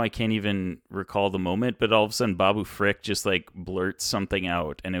 and now I can't even recall the moment, but all of a sudden Babu Frick just, like, blurts something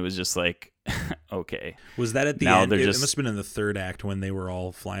out, and it was just like, okay. Was that at the end? It must have been in the 3rd act when they were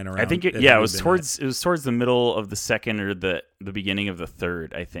all flying around. I think it was towards the middle of the 2nd or the beginning of the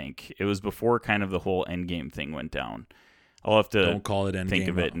 3rd, I think. It was before kind of the whole Endgame thing went down. I'll have to don't call it Endgame. Think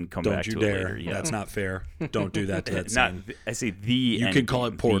of it and come back to it later. Yeah. That's not fair. Don't do that to that scene. I say You can call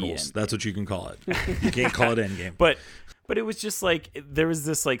it Portals. That's what you can call it. You can't call it Endgame. But it was just like, there was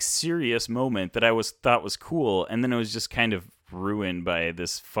this, like, serious moment that I thought was cool, and then it was just kind of ruined by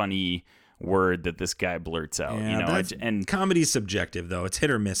this funny word that this guy blurts out. And comedy's subjective though. It's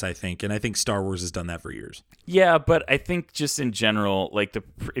hit or miss, I think, and I think Star Wars has done that for years. Yeah, but I think just in general, like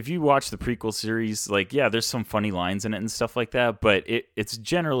if you watch the prequel series, like there's some funny lines in it and stuff like that, but it's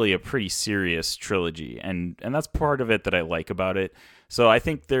generally a pretty serious trilogy, and that's part of it that I like about it. So I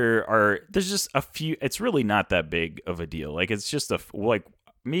think there's just a few. It's really not that big of a deal. Like it's just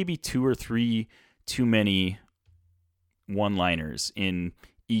maybe 2 or 3 too many one-liners in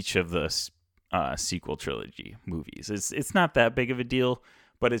each of the sequel trilogy movies. It's not that big of a deal,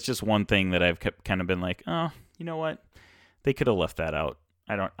 but it's just one thing that I've kind of been like, oh, you know what? They could have left that out.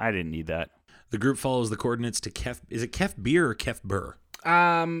 I didn't need that. The group follows the coordinates to Kef. Is it Kef Bir or Kef Bur?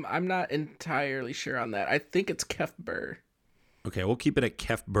 I'm not entirely sure on that. I think it's Kef Bur. Okay, we'll keep it at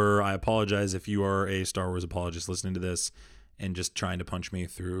Kef Bur. I apologize if you are a Star Wars apologist listening to this and just trying to punch me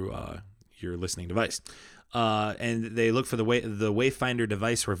through your listening device. And they look for the Wayfinder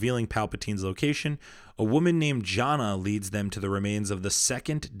device revealing Palpatine's location. A woman named Jana leads them to the remains of the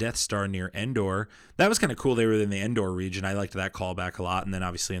second Death Star near Endor. That was kind of cool. They were in the Endor region. I liked that callback a lot. And then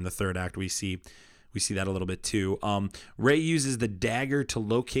obviously in the third act, we see that a little bit too. Rey uses the dagger to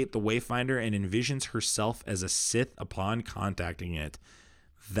locate the Wayfinder and envisions herself as a Sith upon contacting it.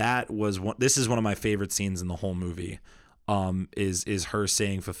 This is one of my favorite scenes in the whole movie. Is her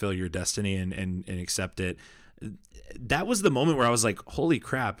saying fulfill your destiny and accept it. That was the moment where I was like, holy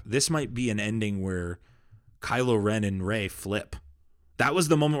crap, this might be an ending where Kylo Ren and Rey flip. That was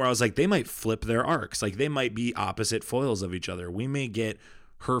the moment where I was like, they might flip their arcs. Like they might be opposite foils of each other. We may get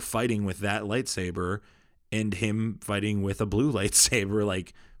her fighting with that lightsaber and him fighting with a blue lightsaber,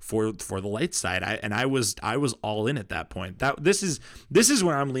 like for the light side. I was all in at that point. This is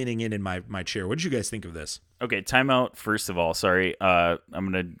where I'm leaning in my chair. What did you guys think of this? Okay, timeout. First of all, sorry. I'm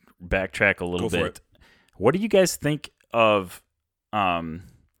gonna backtrack a little Go for bit. it. What do you guys think of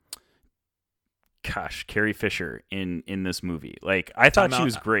Carrie Fisher in this movie? Like I thought she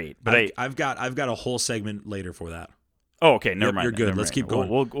was great, but I've got a whole segment later for that. Oh, okay, never mind. You're good. Never Let's mind. keep going.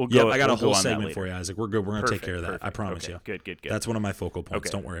 We'll yeah, go. I got we'll a whole go on that segment later. for you, Isaac. We're good. We're gonna take care of that. Perfect. I promise okay. you. Good. That's one of my focal points. Okay.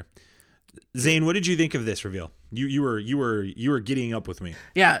 Don't worry. Zane, what did you think of this reveal? You were giddying up with me.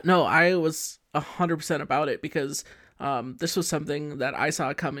 Yeah, no, I was 100% about it because this was something that I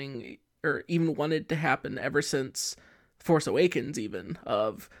saw coming or even wanted to happen ever since Force Awakens, even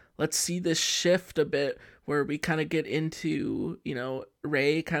of let's see this shift a bit where we kind of get into,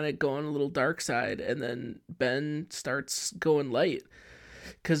 Rey kind of going a little dark side and then Ben starts going light.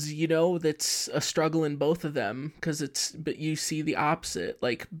 Because, that's a struggle in both of them but you see the opposite.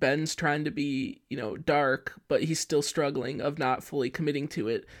 Like Ben's trying to be, dark, but he's still struggling of not fully committing to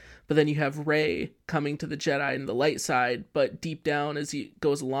it. But then you have Rey coming to the Jedi and the light side, but deep down as he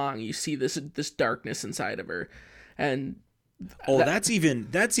goes along, you see this darkness inside of her. And that's even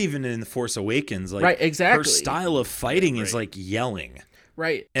in the Force Awakens. Like, right, exactly. Her style of fighting is like yelling.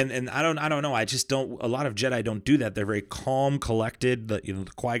 Right. And I don't know. I just don't. A lot of Jedi don't do that. They're very calm, collected. The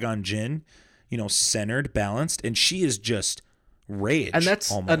Qui-Gon Jinn, centered, balanced, and she is just rage. And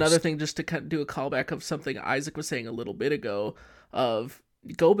that's almost. Another thing, just to kind of do a callback of something Isaac was saying a little bit ago. Of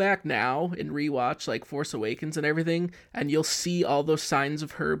go back now and rewatch like Force Awakens and everything, and you'll see all those signs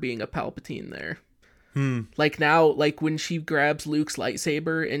of her being a Palpatine there. Like now, like when she grabs Luke's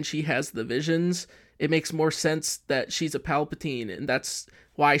lightsaber and she has the visions, it makes more sense that she's a Palpatine, and that's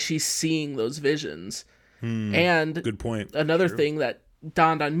why she's seeing those visions. And good point. Another thing that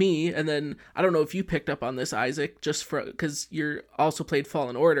dawned on me, and then I don't know if you picked up on this, Isaac, just because you're also played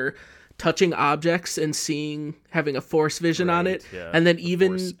Fallen Order, touching objects and having a Force vision on it, and then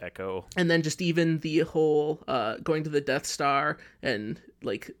even Force echo, and then just even the whole going to the Death Star and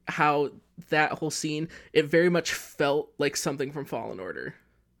like how that whole scene, it very much felt like something from Fallen Order.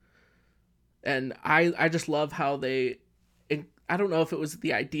 And I just love how I don't know if it was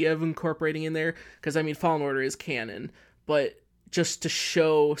the idea of incorporating in there, because I mean Fallen Order is canon, but just to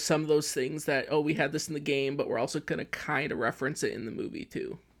show some of those things that, we had this in the game, but we're also going to kind of reference it in the movie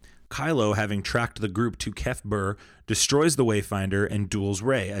too. Kylo, having tracked the group to Kef Bir, destroys the Wayfinder and duels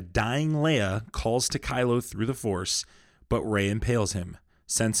Rey. A dying Leia calls to Kylo through the Force, but Rey impales him.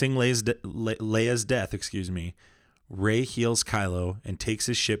 Sensing Leia's death, Rey heals Kylo and takes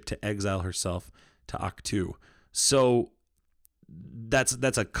his ship to exile herself to Ahch-To. So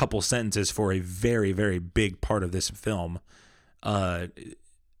that's a couple sentences for a very, very big part of this film.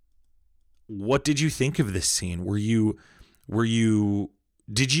 What did you think of this scene?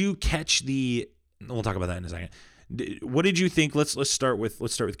 Did you catch the? We'll talk about that in a second. What did you think? Let's start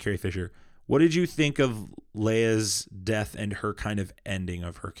with Carrie Fisher. What did you think of Leia's death and her kind of ending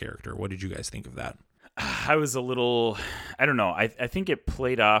of her character? What did you guys think of that? I was a little, I don't know. I think it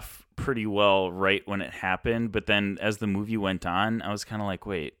played off pretty well right when it happened, but then as the movie went on, I was kind of like,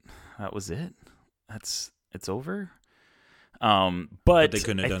 wait, that was it? It's over? But they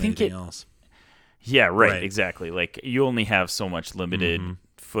couldn't have done anything else. Yeah, right, exactly. Like, you only have so much limited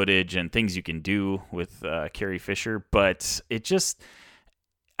footage and things you can do with Carrie Fisher, but it just,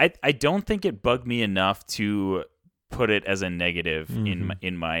 I don't think it bugged me enough to put it as a negative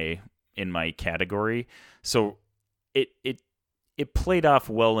in my category. So it played off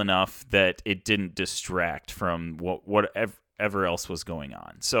well enough that it didn't distract from whatever else was going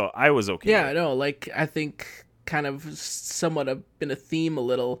on. So I was okay. Yeah, I know. Like, I think kind of somewhat been a theme a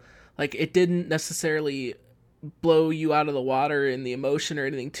little. Like, it didn't necessarily blow you out of the water in the emotion or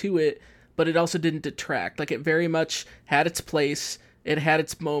anything to it, but it also didn't detract. Like, it very much had its place. It had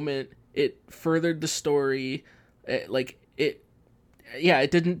its moment. It furthered the story. It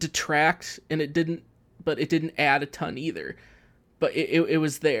didn't detract, and it didn't add a ton either. But it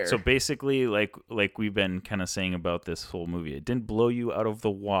was there. So basically, like we've been kind of saying about this whole movie, it didn't blow you out of the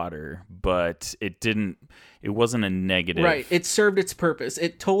water, but it wasn't a negative. Right. It served its purpose.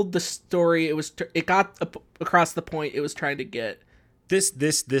 It told the story. It got across the point it was trying to get. This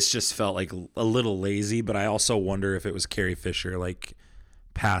just felt like a little lazy, but I also wonder if it was Carrie Fisher like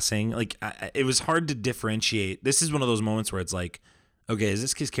passing. Like, it was hard to differentiate. This is one of those moments where it's like, okay, is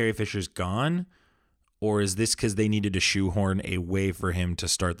this because Carrie Fisher's gone? Or is this because they needed to shoehorn a way for him to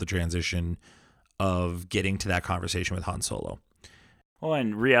start the transition of getting to that conversation with Han Solo? Well,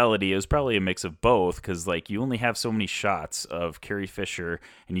 in reality, it was probably a mix of both, because like you only have so many shots of Carrie Fisher,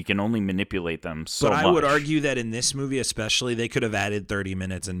 and you can only manipulate them so much. But I would argue that in this movie especially, they could have added 30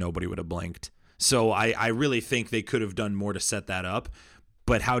 minutes and nobody would have blinked. So I really think they could have done more to set that up.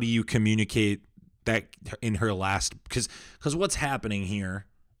 But how do you communicate that in her last... Because what's happening here...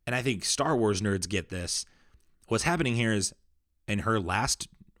 And I think Star Wars nerds get this. What's happening here is in her last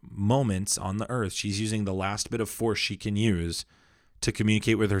moments on the Earth, she's using the last bit of force she can use to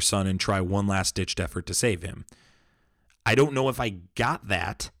communicate with her son and try one last ditched effort to save him. I don't know if I got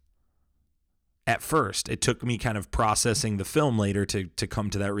that at first. It took me kind of processing the film later to come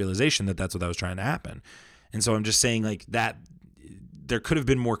to that realization that that's what was trying to happen. And so I'm just saying like that there could have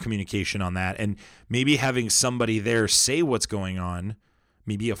been more communication on that, and maybe having somebody there say what's going on.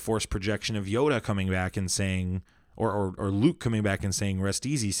 Maybe a forced projection of Yoda coming back and saying, or Luke coming back and saying, "Rest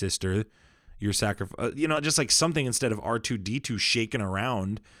easy, sister, your sacrifice." Just like something instead of R2-D2 shaking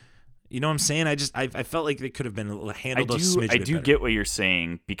around. You know what I'm saying? I felt like they could have been handled a smidge bit better. Get what you're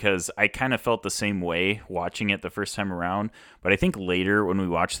saying, because I kind of felt the same way watching it the first time around. But I think later when we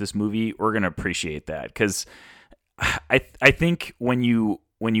watch this movie, we're gonna appreciate that, because I think when you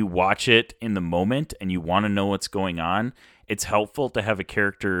watch it in the moment and you want to know what's going on, it's helpful to have a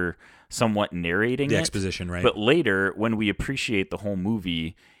character somewhat narrating the exposition, right? But later, when we appreciate the whole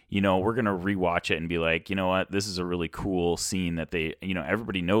movie, we're going to rewatch it and be like, you know what, this is a really cool scene that they,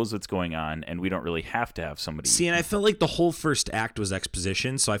 everybody knows what's going on, and we don't really have to have somebody. See, and I felt like the whole first act was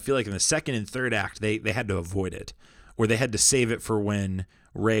exposition, so I feel like in the second and third act, they had to avoid it, or they had to save it for when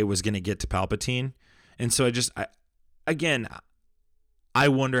Rey was going to get to Palpatine. And so I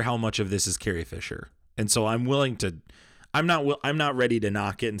wonder how much of this is Carrie Fisher. And so I'm not ready to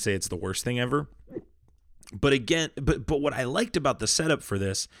knock it and say it's the worst thing ever. But what I liked about the setup for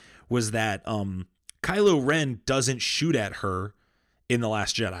this was that Kylo Ren doesn't shoot at her in The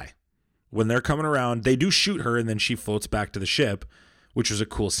Last Jedi. When they're coming around, they do shoot her, and then she floats back to the ship, which was a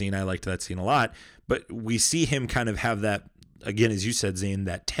cool scene. I liked that scene a lot. But we see him kind of have that, again, as you said, Zane,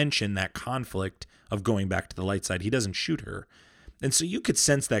 that tension, that conflict of going back to the light side. He doesn't shoot her. And so you could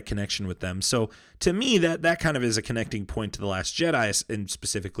sense that connection with them. So to me, that kind of is a connecting point to The Last Jedi, and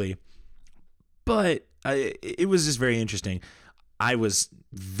specifically. But it was just very interesting. I was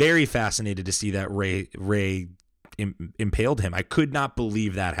very fascinated to see that Rey impaled him. I could not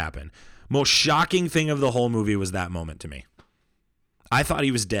believe that happened. Most shocking thing of the whole movie was that moment to me. I thought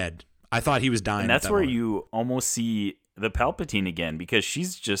he was dead. I thought he was dying. And that's where moment. You almost see the Palpatine again, because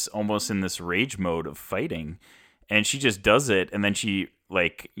she's just almost in this rage mode of fighting. And she just does it, and then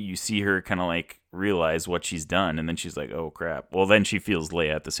you see her kind of realize what she's done, and then she's like, oh, crap. Well, then she feels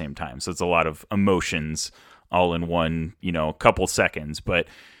Leia at the same time. So it's a lot of emotions all in one, couple seconds. But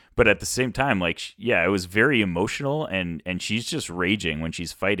at the same time, it was very emotional, and she's just raging when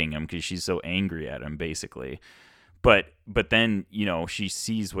she's fighting him because she's so angry at him, basically. But then, she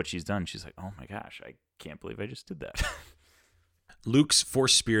sees what she's done. She's like, oh, my gosh, I can't believe I just did that. Luke's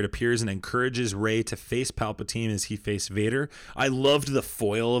Force Spirit appears and encourages Rey to face Palpatine as he faced Vader. I loved the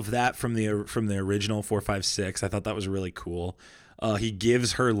foil of that from the original 456. I thought that was really cool. He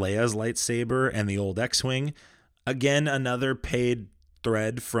gives her Leia's lightsaber and the old X-Wing. Again, another paid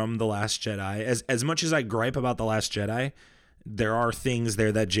thread from The Last Jedi. As much as I gripe about The Last Jedi, there are things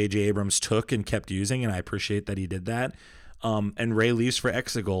there that J.J. Abrams took and kept using, and I appreciate that he did that. And Rey leaves for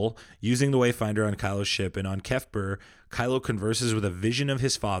Exegol. Using the Wayfinder on Kylo's ship and on Kefber, Kylo converses with a vision of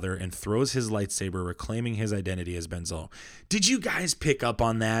his father and throws his lightsaber, reclaiming his identity as Ben Solo. Did you guys pick up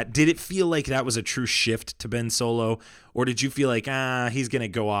on that? Did it feel like that was a true shift to Ben Solo? Or did you feel like, he's going to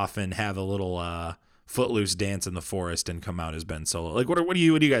go off and have a little footloose dance in the forest and come out as Ben Solo? Like, what are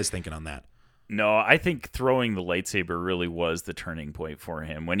you guys thinking on that? No, I think throwing the lightsaber really was the turning point for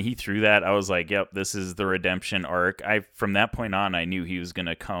him. When he threw that, I was like, yep, this is the redemption arc. From that point on, I knew he was going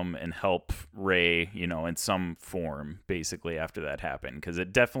to come and help Rey, in some form, basically, after that happened. Because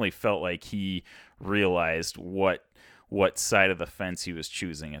it definitely felt like he realized what side of the fence he was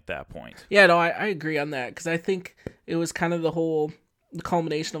choosing at that point. Yeah, no, I agree on that. Because I think it was kind of the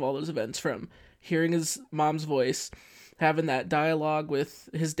culmination of all those events, from hearing his mom's voice, having that dialogue with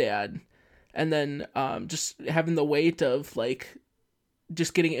his dad, and then just having the weight of, like,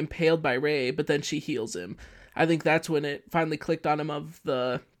 just getting impaled by Rey, but then she heals him. I think that's when it finally clicked on him of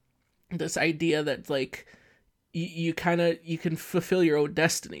this idea that, like, you can fulfill your own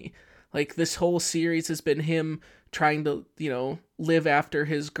destiny. Like, this whole series has been him trying to, live after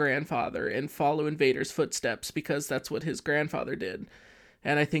his grandfather and follow in Vader's footsteps, because that's what his grandfather did.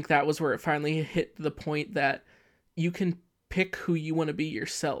 And I think that was where it finally hit the point that you can pick who you want to be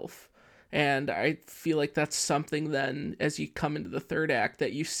yourself. And I feel like that's something then, as you come into the third act,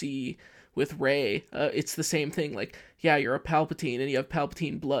 that you see with Rey. It's the same thing. Like, yeah, you're a Palpatine and you have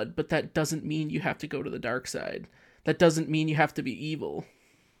Palpatine blood, but that doesn't mean you have to go to the dark side. That doesn't mean you have to be evil.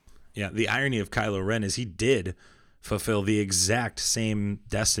 Yeah, the irony of Kylo Ren is he did fulfill the exact same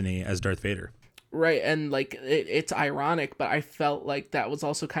destiny as Darth Vader. Right, and, like, it's ironic, but I felt like that was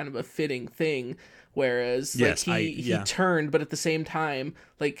also kind of a fitting thing. Whereas, yes, he turned, but at the same time,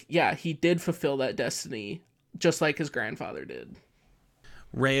 like, yeah, he did fulfill that destiny, just like his grandfather did.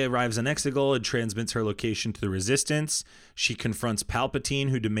 Rey arrives on Exegol and transmits her location to the Resistance. She confronts Palpatine,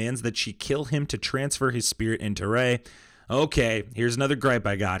 who demands that she kill him to transfer his spirit into Rey. Okay, here's another gripe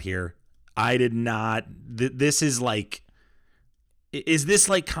I got here. I did not... This is like... Is this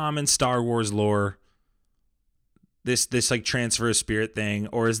like common Star Wars lore? This like transfer of spirit thing?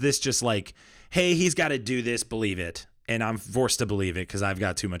 Or is this just like... hey, he's got to do this, believe it. And I'm forced to believe it because I've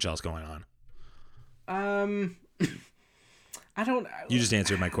got too much else going on. I don't... You just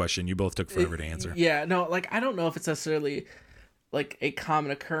answered my question. You both took forever to answer. Yeah, no, like, I don't know if it's necessarily, like, a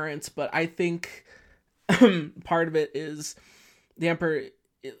common occurrence, but I think part of it is the Emperor,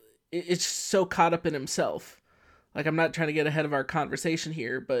 it's so caught up in himself. Like, I'm not trying to get ahead of our conversation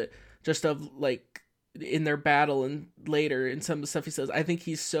here, but just of, like, in their battle and later in some of the stuff he says, I think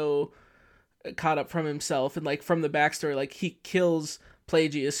he's so caught up from himself, and, like, from the backstory, like, he kills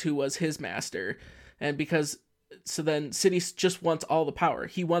Plagueis, who was his master, and so then Sidious just wants all the power.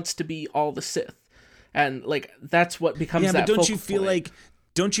 He wants to be all the Sith, and, like, that's what becomes that. Yeah, but don't you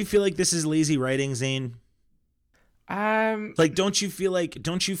feel like this is lazy writing, Zane? Like, don't you feel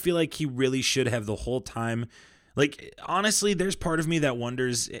like he really should have the whole time? Like, honestly, there's part of me that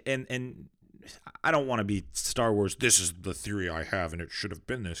wonders, and I don't want to be Star Wars. This is the theory I have, and it should have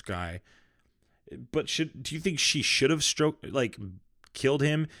been this guy. But do you think she should have killed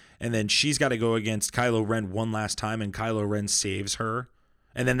him, and then she's got to go against Kylo Ren one last time, and Kylo Ren saves her,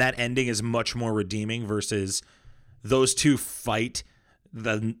 and then that ending is much more redeeming versus those two fight.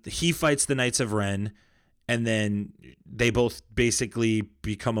 He fights the Knights of Ren, and then they both basically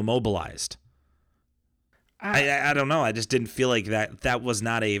become immobilized. I don't know. I just didn't feel like that was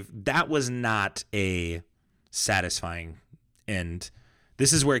not a satisfying end.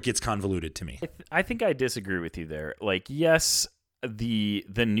 This is where it gets convoluted to me. I think I disagree with you there. Like, yes, the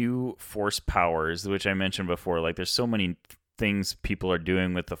new Force powers, which I mentioned before, like, there's so many things people are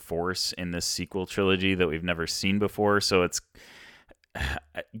doing with the Force in this sequel trilogy that we've never seen before, so it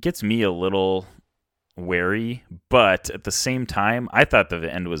gets me a little wary, but at the same time, I thought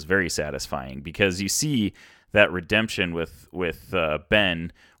the end was very satisfying, because you see that redemption with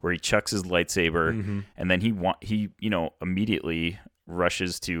Ben, where he chucks his lightsaber, and then he immediately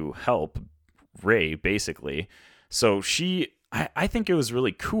rushes to help Rey, basically. So I think it was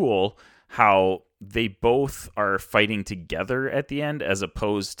really cool how they both are fighting together at the end, as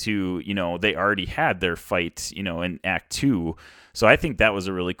opposed to, they already had their fight, in Act 2. So I think that was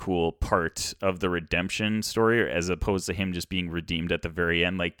a really cool part of the redemption story, as opposed to him just being redeemed at the very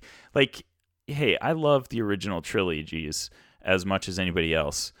end. Like, hey, I love the original trilogies as much as anybody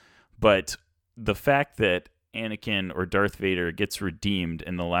else, but the fact that Anakin or Darth Vader gets redeemed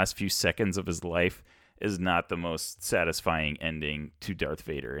in the last few seconds of his life is not the most satisfying ending to Darth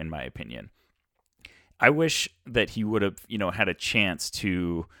Vader, in my opinion. I wish that he would have, had a chance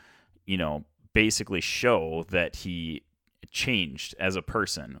to, basically show that he changed as a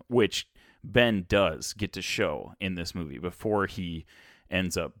person, which Ben does get to show in this movie before he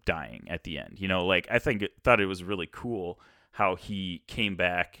ends up dying at the end. I thought it was really cool how he came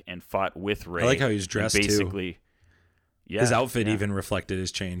back and fought with Rey. I like how he's dressed basically, too. His outfit even reflected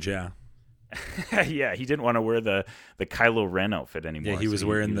his change. Yeah. Yeah, he didn't want to wear the Kylo Ren outfit anymore. Yeah, he was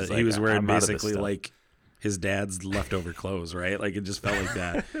wearing "I'm out of this basically stuff." like his dad's leftover clothes, right? Like it just felt like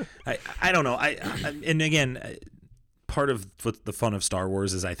that. I don't know. And again, part of what the fun of Star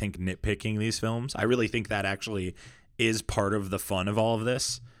Wars is, I think, nitpicking these films. I really think that actually is part of the fun of all of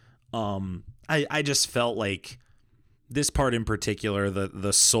this. I just felt like this part in particular,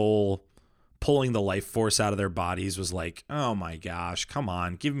 the soul pulling the life force out of their bodies was like, oh my gosh, come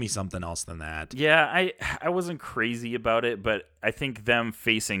on, give me something else than that. Yeah, I wasn't crazy about it, but I think them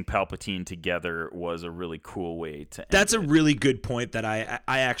facing Palpatine together was a really cool way to end That's it. a really good point that I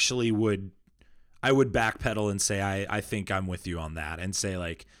actually would backpedal and say I think I'm with you on that, and say,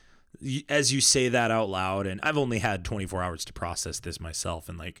 like, as you say that out loud, and I've only had 24 hours to process this myself,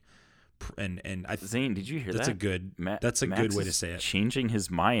 and like, and I Zane, did you hear that's that? a good Max good way to is say it. changing his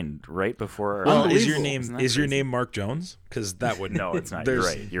mind right before our Well, eyes. is your Isn't that name crazy? Mark Jones? Because that would No, it's not.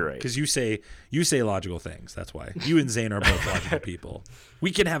 You're right. Because you say logical things. That's why you and Zane are both logical people. We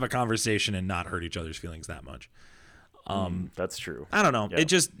can have a conversation and not hurt each other's feelings that much. That's true. I don't know. Yeah.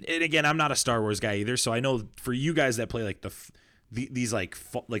 Again, I'm not a Star Wars guy either, so I know for you guys that play like these like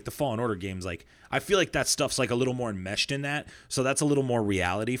the Fallen Order games, like I feel like that stuff's like a little more enmeshed in that, so that's a little more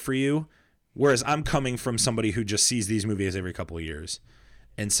reality for you. Whereas I'm coming from somebody who just sees these movies every couple of years,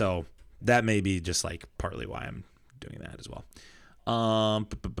 and so that may be just like partly why I'm doing that as well.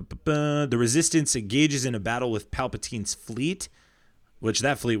 The Resistance engages in a battle with Palpatine's fleet, which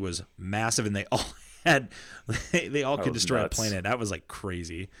that fleet was massive, and they all could destroy nuts. a planet. That was like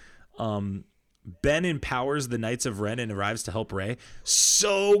crazy. Ben empowers the Knights of Ren and arrives to help Rey.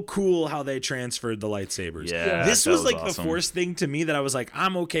 So cool how they transferred the lightsabers. Yeah, this that was was like awesome. the Force thing to me that I was like,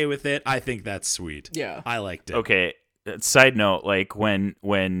 I'm okay with it. I think that's sweet. Yeah. I liked it. Okay. Side note, like when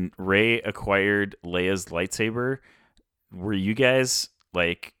Rey acquired Leia's lightsaber, were you guys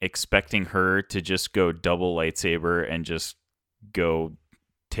like expecting her to just go double lightsaber and just go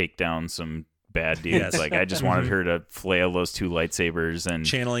take down some bad dudes? Yes. Like I just wanted her to flail those two lightsabers, and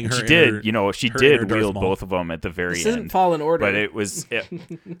Channeling and her she did. inner- She her did inner Darth wield Maul. both of them at the very This end. isn't Fallen Order. But it was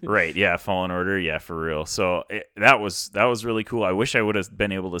right, yeah, Fallen Order, yeah, for real. So that was really cool. I wish I would have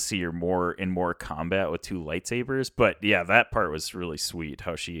been able to see her in more combat with two lightsabers. But yeah, that part was really sweet.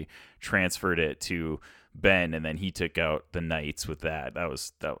 How she transferred it to Ben, and then he took out the knights with that. That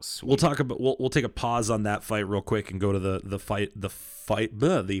was sweet. We'll take a pause on that fight real quick and go to the fight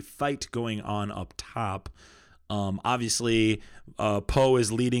going on up top. Obviously, Poe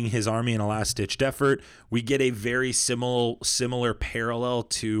is leading his army in a last-ditched effort. We get a very similar parallel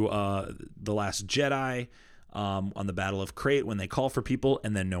to The Last Jedi on the Battle of Crate when they call for people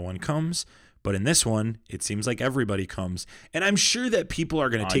and then no one comes. But in this one, it seems like everybody comes. And I'm sure that people are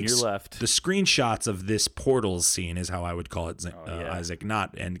going to take your left. the screenshots of this portals scene is how I would call it, yeah. Isaac,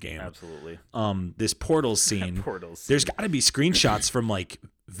 not Endgame. Absolutely. This portals scene. Portals There's scene. got to be screenshots from like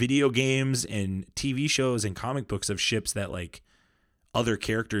video games and TV shows and comic books of ships that like other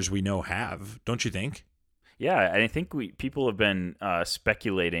characters we know have. Don't you think? Yeah, I think people have been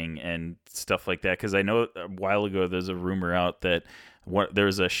speculating and stuff like that, because I know a while ago there's a rumor out that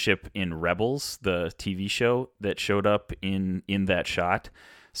there's a ship in Rebels, the TV show, that showed up in that shot.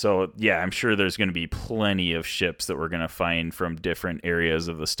 So yeah, I'm sure there's going to be plenty of ships that we're going to find from different areas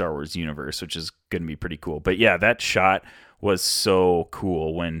of the Star Wars universe, which is going to be pretty cool. But yeah, that shot was so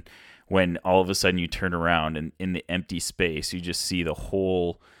cool when all of a sudden you turn around and in the empty space, you just see the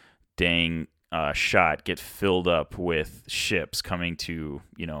whole dang shot get filled up with ships coming to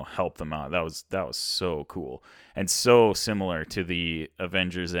help them out. That was so cool, and so similar to the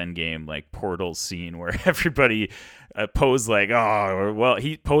Avengers Endgame like portal scene where everybody Poe's like, oh well,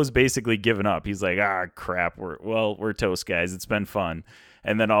 Poe's basically given up. He's like, crap, we're toast, guys, it's been fun.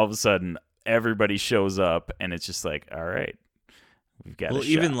 And then all of a sudden everybody shows up and it's just like, all right, we've got a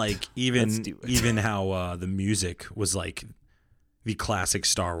shot. Let's do it. even how the music was like the classic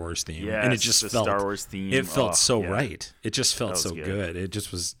Star Wars theme. Yes, and it just the felt Star Wars theme. It felt so yeah. right. It just felt That was so good. good. It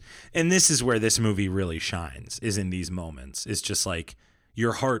just was, and this is where this movie really shines, is in these moments. It's just like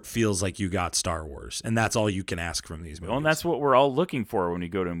your heart feels like you got Star Wars, and that's all you can ask from these movies. Well, and that's what we're all looking for when we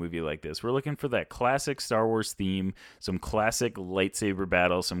go to a movie like this. We're looking for that classic Star Wars theme, some classic lightsaber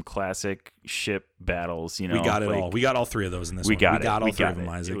battles, some classic ship battles. You know, we got it all. We got all three of those in this one. We got all three of them,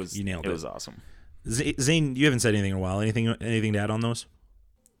 Isaac. You nailed it. It was awesome. Zane, you haven't said anything in a while. Anything to add on those?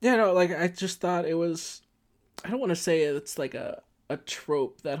 Yeah, no, like I just thought it was. I don't want to say it's like a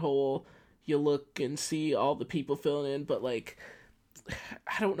trope, that whole you look and see all the people filling in, but like.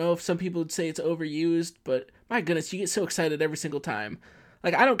 I don't know if some people would say it's overused, but my goodness, you get so excited every single time.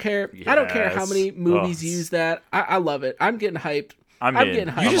 Like, I don't care. Yes. I don't care how many movies use that. I love it. I'm getting hyped. I'm getting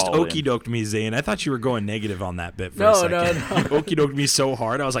hyped. You just okey-doked me, Zane. I thought you were going negative on that bit for a second. No. You okey-doked me so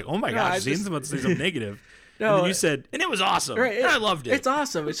hard. I was like, oh my gosh, Zane's about to say something negative. No, and then you said, and it was awesome. Right, and I loved it. It's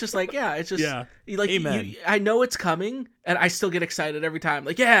awesome. It's just like, yeah, it's just, like, amen. I know it's coming, and I still get excited every time.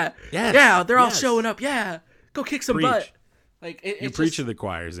 Like, they're all showing up. Yeah, go kick some butt. Like you preach to the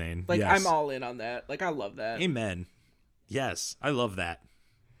choir, Zane. Like I'm all in on that. Like I love that. Amen. Yes, I love that.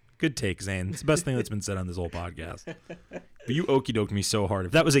 Good take, Zane. It's the best thing that's been said on this whole podcast. But you okey-doked me so hard.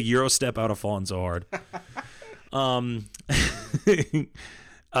 If that was a Euro step, I would have fallen so hard.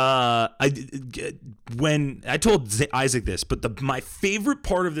 When I told Isaac this, but my favorite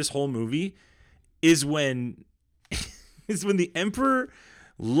part of this whole movie is when the Emperor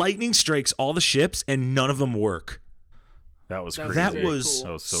lightning strikes all the ships and none of them work. That was crazy. That was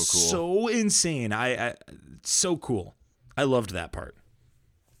so cool. So insane. I so cool. I loved that part.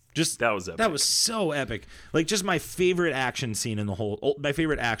 That was epic. That was so epic. Like just my favorite action scene in the whole. My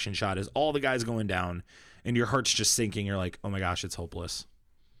favorite action shot is all the guys going down, and your heart's just sinking. You're like, oh my gosh, it's hopeless.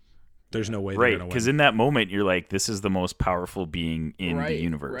 There's no way they're gonna win. Because in that moment, you're like, this is the most powerful being in the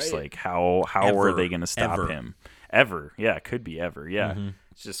universe. Like how are they going to stop him? Ever. Yeah, it could be ever. Yeah. Mm-hmm.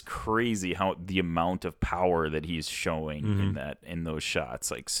 It's just crazy how the amount of power that he's showing in those shots.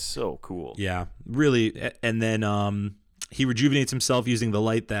 Like so cool. Yeah, really. And then he rejuvenates himself using the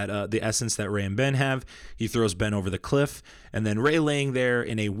light that the essence that Rey and Ben have. He throws Ben over the cliff, and then Rey laying there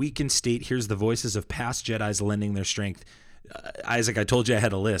in a weakened state hears the voices of past Jedis lending their strength. Isaac, I told you I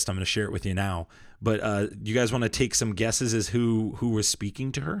had a list. I'm going to share it with you now. But you guys want to take some guesses as who was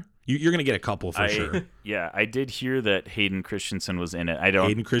speaking to her? You're going to get a couple for sure. Yeah, I did hear that Hayden Christensen was in it.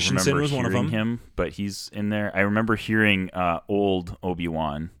 Hayden Christensen was one of them. Him, but he's in there. I remember hearing old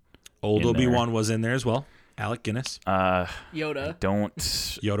Obi-Wan. Old Obi-Wan was in there as well. Alec Guinness. Yoda.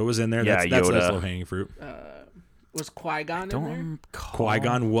 Yoda was in there. Yeah, that's low-hanging fruit. Was Qui-Gon in there?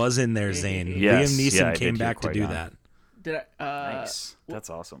 Qui-Gon was in there, Zane. Yes, Liam Neeson came back to do that. Nice. That's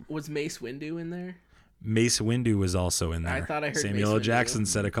awesome. Was Mace Windu in there? Mace Windu was also in there. I thought I heard Samuel L. Jackson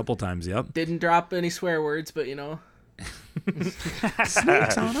said a couple times. Yep. Didn't drop any swear words, but you know.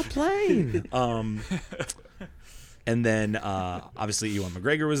 Snakes on a plane. And then obviously Ewan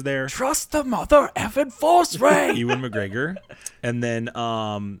McGregor was there. Trust the mother effing force, Rey. Ewan McGregor. And then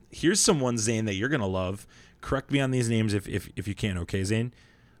here's someone, Zane, that you're gonna love. Correct me on these names if you can, okay, Zane?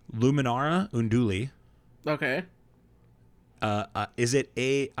 Luminara Unduli. Okay. Is it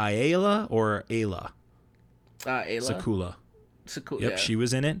Ayla or Ayla? Ayla. Sakula. Yep, she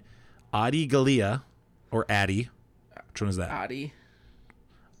was in it. Adi Gallia, or Addie. Which one is that? Adi.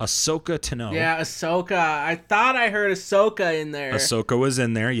 Ahsoka Tano. Yeah, Ahsoka. I thought I heard Ahsoka in there. Ahsoka was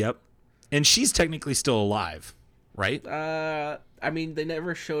in there, yep. And she's technically still alive, right? I mean, they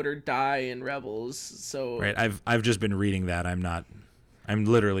never showed her die in Rebels, so... Right, I've just been reading that. I'm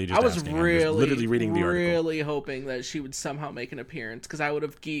literally just asking. Literally reading the article. Really hoping that she would somehow make an appearance, because I would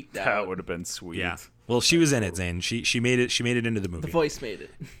have geeked out. That would have been sweet. Yeah. Well, she was in it, Zane. She made it into the movie. The voice made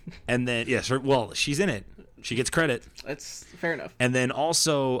it. And then she's in it. She gets credit. That's fair enough. And then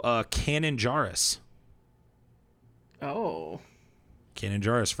also Kanan Jarrus. Oh. Kanan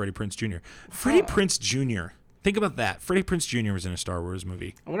Jarrus, Freddie Prinze Jr. Freddie Prinze Jr. Think about that. Freddie Prinze Jr. was in a Star Wars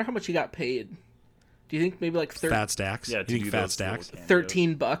movie. I wonder how much he got paid. Do you think maybe like fat stacks? Yeah, you think fat stacks?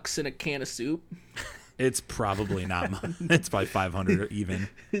 $13 in a can of soup. It's probably not much. It's probably 500 even.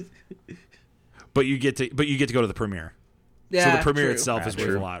 But you get to go to the premiere. Yeah, so the premiere true. itself is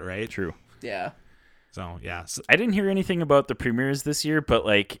worth a lot, right? True. Yeah. So yeah. I didn't hear anything about the premieres this year, but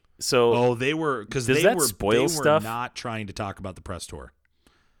like so. Oh, they were because they were not trying to talk about the press tour.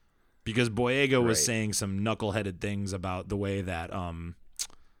 Because Boyega was saying some knuckleheaded things about the way that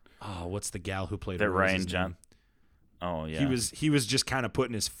what's the gal who played that Ryan John? Oh yeah, he was just kind of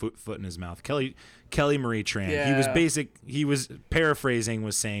putting his foot in his mouth. Kelly Marie Tran. Yeah. He was paraphrasing,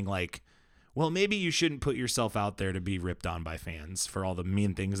 was saying like, well, maybe you shouldn't put yourself out there to be ripped on by fans for all the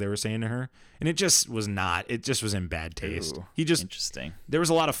mean things they were saying to her, and it just was not. It just was in bad taste. Ooh, Interesting. There was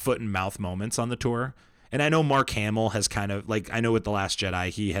a lot of foot and mouth moments on the tour. And I know Mark Hamill has kind of like, I know with The Last Jedi,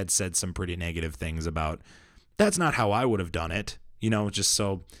 he had said some pretty negative things about that's not how I would have done it. Just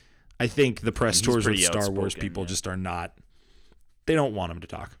so I think the press tours with Star Wars people just are not, they don't want him to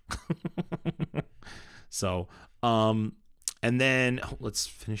talk. So, and then let's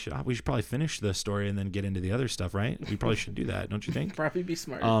finish it off. We should probably finish the story and then get into the other stuff, right? We probably should do that, don't you think? Probably be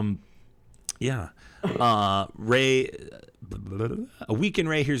smart. Yeah. Rey, a weakened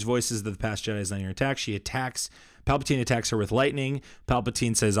Rey hears voices that the past Jedi is under attack. She attacks. Palpatine attacks her with lightning.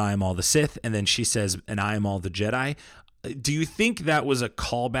 Palpatine says, I am all the Sith. And then she says, and I am all the Jedi. Do you think that was a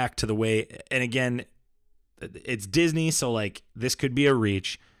callback to the way, and again, it's Disney, so like this could be a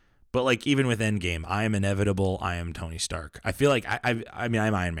reach, but like even with Endgame, I am inevitable, I am Tony Stark. I feel like I mean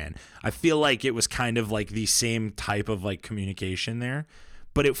I'm Iron Man. I feel like it was kind of like the same type of like communication there,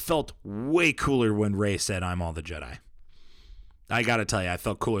 but it felt way cooler when Rey said I'm all the Jedi. I gotta tell you, I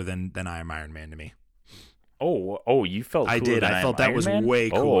felt cooler than I am Iron Man to me. Oh, you felt cooler I did. than I felt Iron that was Man? way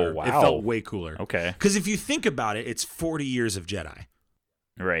cooler. Oh, wow. It felt way cooler. Okay. Because if you think about it, it's 40 years of Jedi.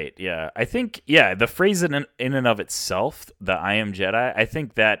 Right, yeah. I think, the phrase in and of itself, the I am Jedi, I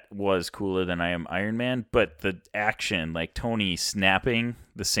think that was cooler than I am Iron Man, but the action, like Tony snapping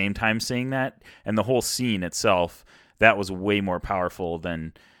the same time saying that, and the whole scene itself, that was way more powerful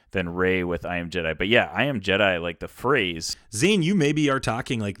than Rey with I am Jedi. But yeah, I am Jedi, like the phrase. Zane, you maybe are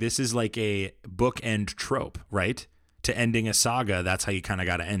talking like this is like a bookend trope, right? To ending a saga, that's how you kind of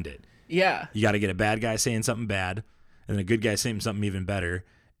got to end it. Yeah. You got to get a bad guy saying something bad, and then a good guy saying something even better,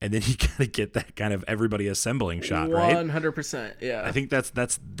 and then you got to get that kind of everybody assembling shot, right? 100%, yeah. I think that's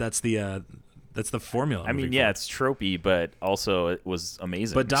the formula. I mean, yeah, it's tropey, but also it was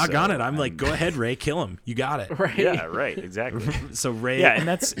amazing. But doggone it, I'm like, go ahead, Rey, kill him. You got it. Right. Yeah, right, exactly. So Rey, yeah,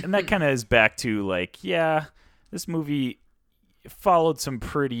 and that kind of is back to like, yeah, this movie followed some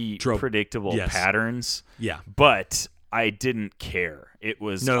pretty predictable patterns. Yeah, but I didn't care. It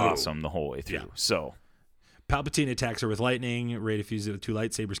was awesome the whole way through. Yeah. So Palpatine attacks her with lightning. Rey defuses it with 2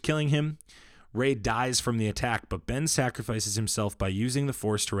 lightsabers, killing him. Rey dies from the attack, but Ben sacrifices himself by using the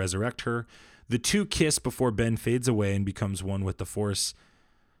Force to resurrect her. The two kiss before Ben fades away and becomes one with the Force.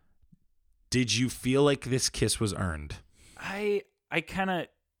 Did you feel like this kiss was earned? I kind of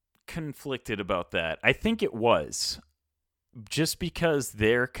conflicted about that. I think it was. Just because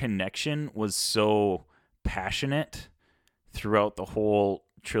their connection was so passionate throughout the whole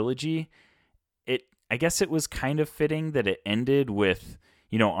trilogy, I guess it was kind of fitting that it ended with,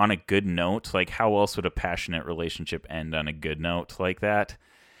 on a good note. Like, how else would a passionate relationship end on a good note like that?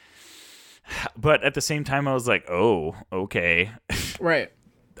 But at the same time, I was like, oh, okay. Right.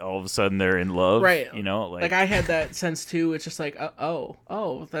 All of a sudden they're in love. Right. Like I had that sense too. It's just like,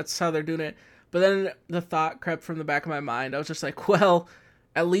 oh, that's how they're doing it. But then the thought crept from the back of my mind. I was just like, well,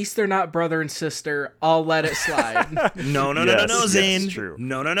 at least they're not brother and sister. I'll let it slide. No, Zane. Yes, true.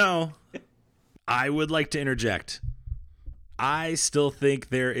 No. I would like to interject. I still think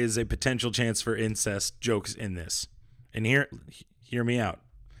there is a potential chance for incest jokes in this. And hear me out.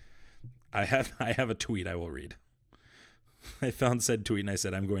 I have a tweet I will read. I found said tweet and I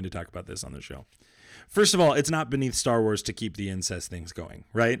said I'm going to talk about this on the show. First of all, it's not beneath Star Wars to keep the incest things going,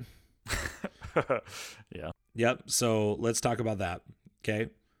 right? Yeah. Yep. So let's talk about that. Okay.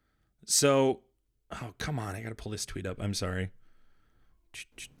 So, oh, come on. I got to pull this tweet up. I'm sorry.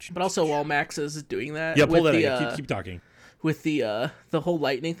 But also while Max is doing that, yeah, pull that up. Keep talking. With the whole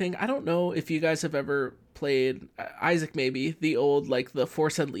lightning thing, I don't know if you guys have ever played, Isaac maybe, the old like the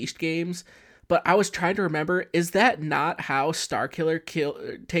Force Unleashed games, but I was trying to remember, is that not how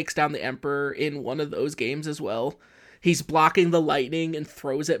Starkiller takes down the Emperor in one of those games as well? He's blocking the lightning and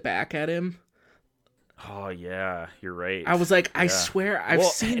throws it back at him. Oh yeah, you're right. I was like, I swear I've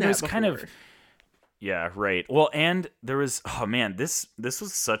seen that. It was before. Kind of. Yeah, right. Well, and there was, this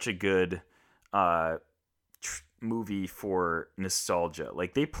was such a good movie for nostalgia.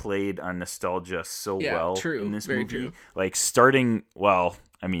 Like, they played on nostalgia so well in this movie. True. Like, starting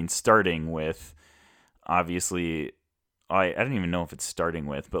with, obviously, I don't even know if it's starting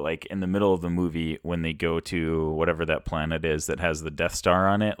with, but like in the middle of the movie when they go to whatever that planet is that has the Death Star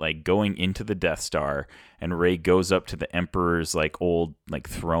on it, like going into the Death Star, and Rey goes up to the Emperor's like old like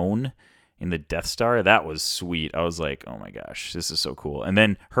throne in the Death Star. That was sweet. I was like, oh my gosh, this is so cool. And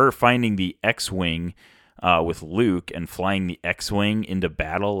then her finding the X-Wing with Luke and flying the X-Wing into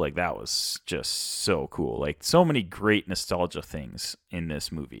battle, like that was just so cool. Like so many great nostalgia things in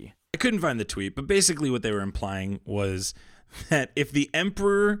this movie. I couldn't find the tweet, but basically what they were implying was that if the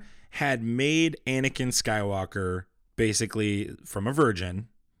Emperor had made Anakin Skywalker basically from a virgin,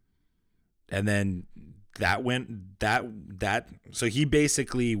 and then so he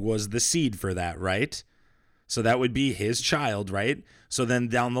basically was the seed for that, right? So that would be his child, right? So then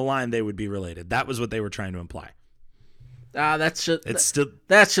down the line they would be related. That was what they were trying to imply. That's just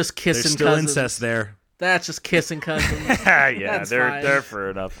That's just kissing there's still cousins. incest there. That's just kissing cousins. Yeah, That's they're fine. fair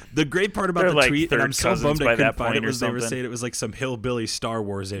enough. The great part about They're the like tweet, and third I'm so cousins bummed I by couldn't that find it, point or was they were something. saying it was like some hillbilly Star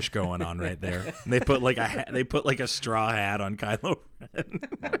Wars ish going on right there. And they put like a straw hat on Kylo Ren.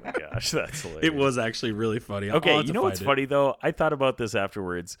 Oh my gosh, that's hilarious. It was actually really funny. I'll Okay, have you to know what's find it. funny though? I thought about this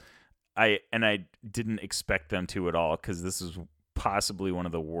afterwards. I didn't expect them to at all, because this is possibly one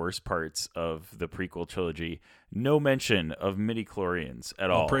of the worst parts of the prequel trilogy. No mention of midichlorians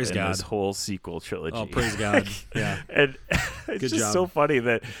at all praise in God. this whole sequel trilogy. Oh, praise God. Yeah. And it's Good just job. so funny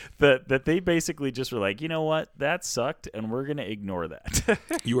that they basically just were like, you know what, that sucked, and we're gonna ignore that.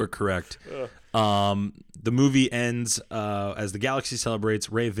 You are correct. The movie ends as the galaxy celebrates.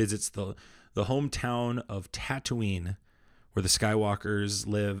 Rey visits the hometown of Tatooine, where the Skywalkers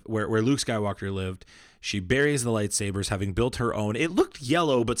live, where Luke Skywalker lived. She buries the lightsabers, having built her own. It looked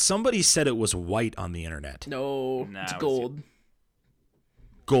yellow, but somebody said it was white on the internet. No, Nah, it's it was- gold.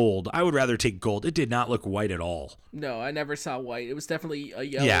 Gold. I would rather take gold. It did not look white at all. No, I never saw white. It was definitely a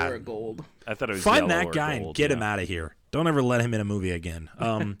yellow Yeah. or a gold. I thought it was Find yellow that or guy gold, and get yeah. him out of here. Don't ever let him in a movie again.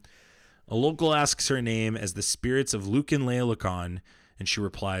 A local asks her name as the spirits of Luke and Leia look on, and she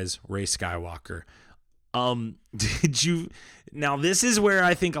replies, Rey Skywalker. Did you? Now, this is where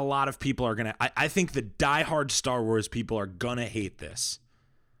I think a lot of people are going to, I think the diehard Star Wars people are going to hate this.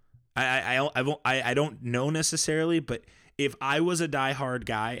 I don't know necessarily, but if I was a diehard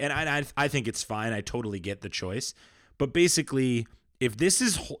guy, and I think it's fine, I totally get the choice. But basically, if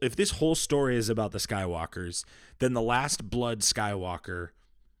this whole story is about the Skywalkers, then the Last Blood Skywalker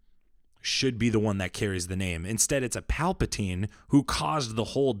should be the one that carries the name. Instead, it's a Palpatine who caused the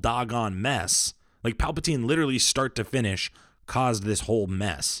whole doggone mess. Like, Palpatine literally start to finish caused this whole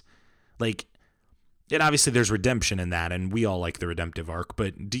mess. Like, and obviously there's redemption in that, and we all like the redemptive arc,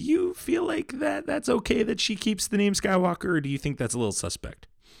 but do you feel like that's okay that she keeps the name Skywalker, or do you think that's a little suspect?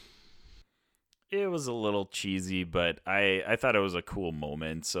 It was a little cheesy, but I thought it was a cool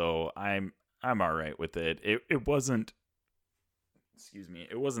moment, so I'm all right with it. It wasn't, excuse me,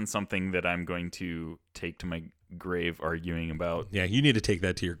 it wasn't something that I'm going to take to my grave arguing about. Yeah, you need to take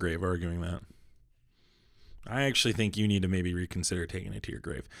that to your grave, arguing that. I actually think you need to maybe reconsider taking it to your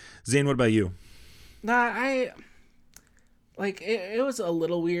grave. Zane, what about you? Nah, it was a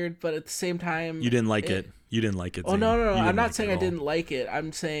little weird, but at the same time, You didn't like it. You didn't like it. Oh Zane. no! You I'm didn't not like saying it I at all. didn't like it.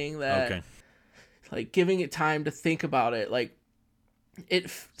 I'm saying that, Okay. like, giving it time to think about it, like,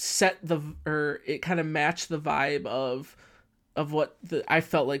 it it kind of matched the vibe of what I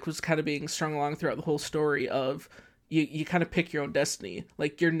felt like was kind of being strung along throughout the whole story of. You kind of pick your own destiny.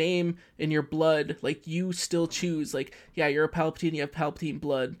 Like, your name and your blood, like, you still choose. Like, yeah, you're a Palpatine, you have Palpatine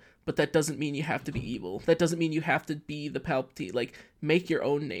blood, but that doesn't mean you have to be evil. That doesn't mean you have to be the Palpatine. Like, make your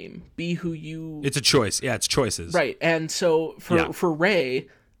own name. Be who you... It's a choice. Yeah, it's choices. Right, and so Yeah. for Rey,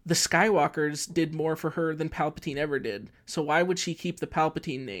 the Skywalkers did more for her than Palpatine ever did. So why would she keep the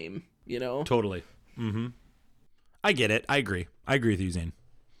Palpatine name, you know? Totally. Mm-hmm. I get it. I agree with you, Zane.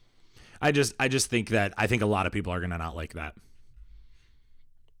 I just think that I think a lot of people are gonna not like that.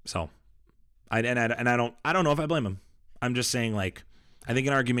 So, I don't know if I blame them. I'm just saying, like, I think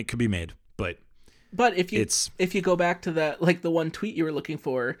an argument could be made, but if you go back to that, like, the one tweet you were looking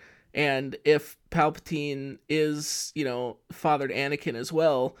for, and if Palpatine is, you know, fathered Anakin as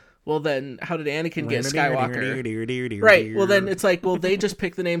well, then how did Anakin get Skywalker? Right. Well, then it's like, well, they just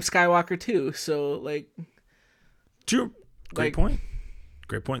picked the name Skywalker too. So, like, True. Great like-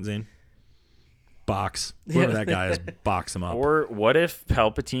 point, Zane. Box. Whoever that guy is, box him up. Or what if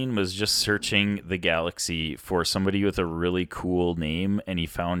Palpatine was just searching the galaxy for somebody with a really cool name, and he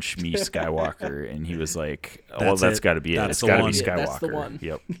found Shmi Skywalker, and he was like, "Oh, That's got to be it. That's It's the got to one. be Yeah, Skywalker." that's the one.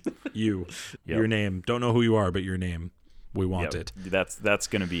 Yep. Your name. Don't know who you are, but your name. We want it. That's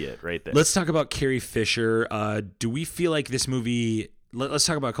gonna be it right there. Let's talk about Carrie Fisher. Do we feel like this movie? Let's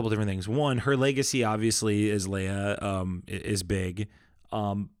talk about a couple different things. One, her legacy obviously is Leia, is big.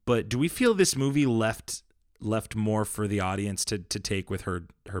 But do we feel this movie left more for the audience to take with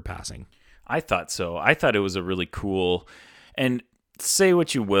her passing? I thought so. I thought it was a really cool, and say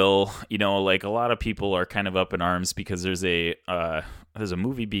what you will, you know, like, a lot of people are kind of up in arms because there's a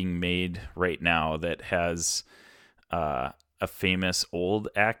movie being made right now that has a famous old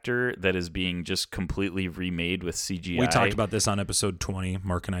actor that is being just completely remade with CGI. We talked about this on episode 20.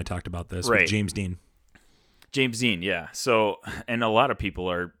 Mark and I talked about this Right. with James Dean. James Dean, yeah. So, and a lot of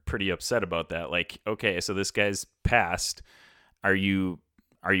people are pretty upset about that. Like, okay, so this guy's passed. Are you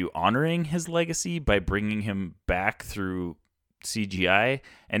honoring his legacy by bringing him back through CGI.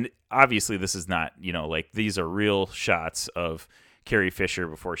 And obviously this is not, like these are real shots of Carrie Fisher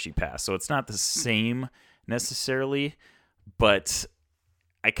before she passed. So it's not the same necessarily, but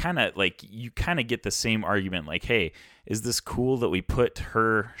I kind of like, you kind of get the same argument like, hey, is this cool that we put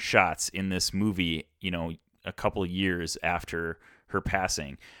her shots in this movie, a couple years after her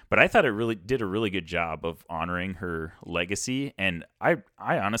passing? But I thought it really did a really good job of honoring her legacy, and I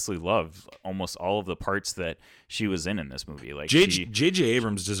honestly loved almost all of the parts that she was in this movie. Like J.J.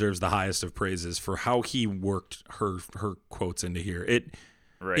 Abrams deserves the highest of praises for how he worked her quotes into here.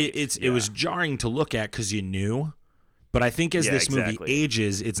 It was jarring to look at because you knew, but I think as this movie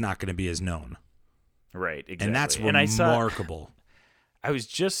ages, it's not going to be as known. Right, exactly. And that's remarkable. I was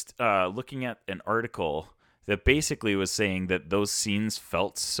just looking at an article that basically was saying that those scenes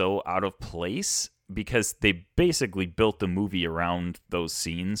felt so out of place because they basically built the movie around those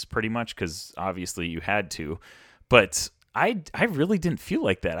scenes pretty much, because obviously you had to. But I really didn't feel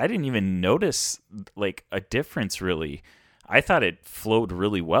like that. I didn't even notice like a difference really. I thought it flowed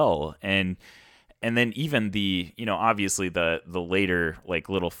really well. And then even the, obviously the later like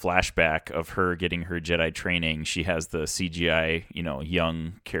little flashback of her getting her Jedi training, she has the CGI,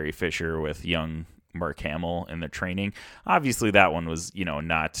 young Carrie Fisher with young Mark Hamill in the training. Obviously that one was,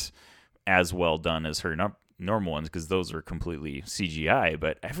 not as well done as her normal ones because those are completely CGI,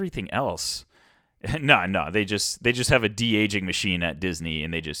 but everything else, no, they just have a de-aging machine at Disney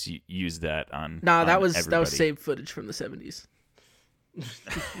and they just use that on that was everybody. saved footage from the 70s.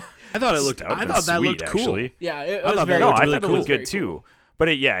 I thought that looked cool. Actually. Yeah, it I was thought very. that looked I really thought cool. it was good too. But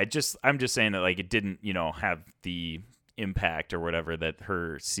I'm just saying that like it didn't, have the impact or whatever that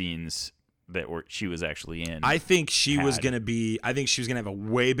her scenes she was actually in. I think she was going to have a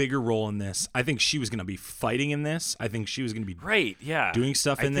way bigger role in this. I think she was going to be fighting in this. I think she was going to be doing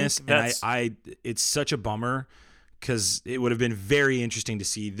stuff in this. And it's such a bummer because it would have been very interesting to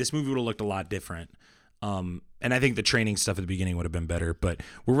see. This movie would have looked a lot different. And I think the training stuff at the beginning would have been better, but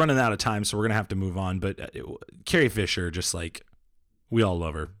we're running out of time, so we're going to have to move on. But Carrie Fisher, just like, we all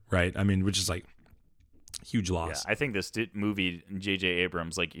love her, right? I mean, which is like huge loss. Yeah, I think this movie, J.J.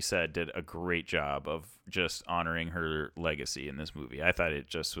 Abrams, like you said, did a great job of just honoring her legacy in this movie. I thought it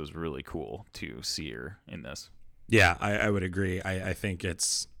just was really cool to see her in this. Yeah, I would agree. I think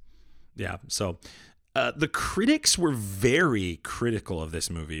it's, yeah. So the critics were very critical of this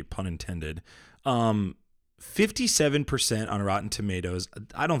movie, pun intended. 57% on Rotten Tomatoes.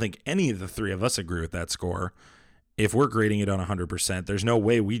 I don't think any of the three of us agree with that score. If we're grading it on 100%, there's no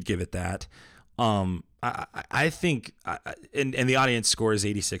way we'd give it that. I think, and the audience score is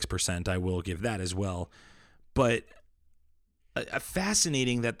 86%. I will give that as well. But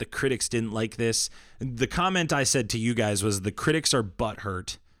fascinating that the critics didn't like this. The comment I said to you guys was the critics are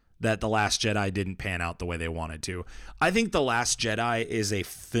butthurt that The Last Jedi didn't pan out the way they wanted to. I think The Last Jedi is a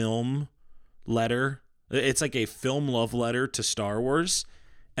film letter. It's like a film love letter to Star Wars.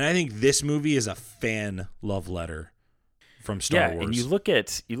 And I think this movie is a fan love letter from Star Wars. And you look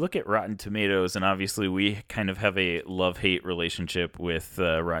at Rotten Tomatoes, and obviously we kind of have a love-hate relationship with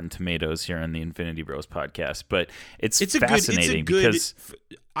Rotten Tomatoes here on the Infinity Bros podcast, but it's fascinating because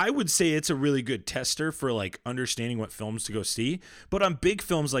I would say it's a really good tester for like understanding what films to go see. But on big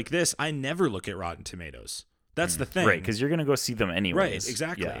films like this, I never look at Rotten Tomatoes. That's the thing, right? Because you're going to go see them anyways. Right?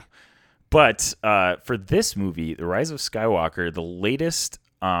 Exactly. Yeah. But for this movie, The Rise of Skywalker, the latest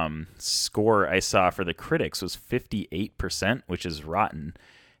score I saw for the critics was 58%, which is rotten.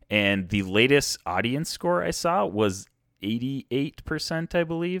 And the latest audience score I saw was 88%, I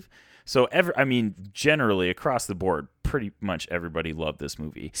believe. So, generally across the board, pretty much everybody loved this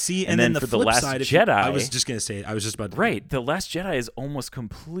movie. See, and then for the The flip Last side, Jedi, I was just about to. Right, The Last Jedi is almost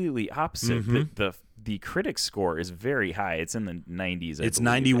completely opposite. Mm-hmm. The critics score is very high. It's in the 90s. It's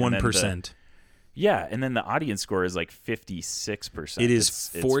 91%. Yeah, and then the audience score is like 56%. It is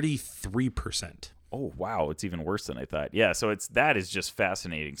 43%. Oh wow, it's even worse than I thought. Yeah, so that is just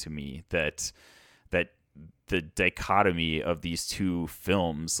fascinating to me that the dichotomy of these two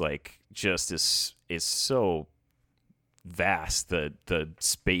films like just is so vast, the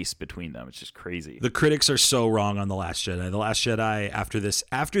space between them. It's just crazy. The critics are so wrong on The Last Jedi. The Last Jedi after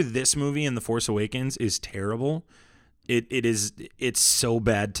this movie and The Force Awakens is terrible. It's so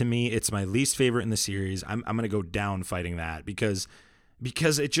bad to me. It's my least favorite in the series. I'm going to go down fighting that because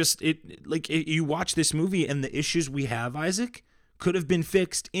you watch this movie and the issues we have, Isaac, could have been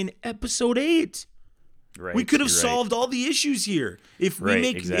fixed in episode 8. Right. We could have solved all the issues here. If we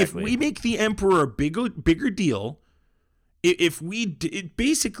make the Emperor a bigger deal,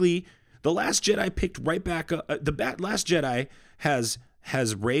 basically The Last Jedi picked right back up. The Last Jedi has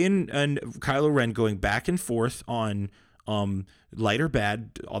Rey and Kylo Ren going back and forth on light or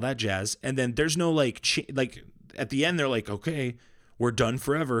bad, all that jazz. And then there's no like at the end they're like, okay, we're done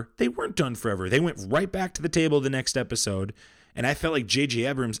forever. They weren't done forever. They went right back to the table the next episode. And I felt like J.J.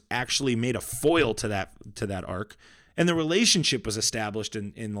 Abrams actually made a foil to that arc. And the relationship was established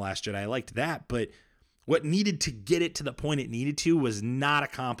in The Last Jedi. I liked that. But what needed to get it to the point it needed to was not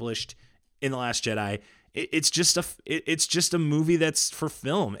accomplished in The Last Jedi. It's just a movie that's for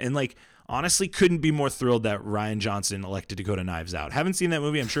film. And like, honestly, couldn't be more thrilled that Rian Johnson elected to go to Knives Out. Haven't seen that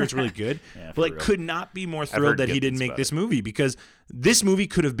movie. I'm sure it's really good. Yeah, but like, real. could not be more thrilled that he didn't make this movie, because this movie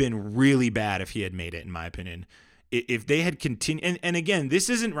could have been really bad if he had made it, in my opinion. If they had continued, and again, this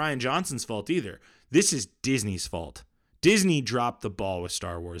isn't Rian Johnson's fault either. This is Disney's fault. Disney dropped the ball with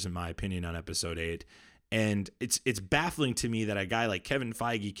Star Wars, in my opinion, on Episode 8. And it's baffling to me that a guy like Kevin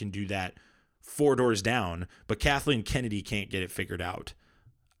Feige can do that 4 doors down, but Kathleen Kennedy can't get it figured out.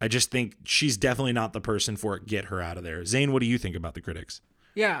 I just think she's definitely not the person for it. Get her out of there. Zane, what do you think about the critics?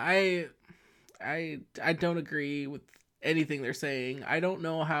 Yeah, I don't agree with anything they're saying. I don't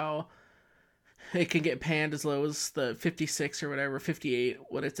know how it can get panned as low as the 56 or whatever, 58,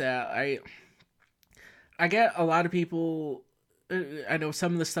 what it's at. I get a lot of people, I know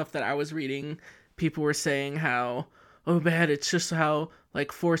some of the stuff that I was reading, people were saying how, oh man, it's just how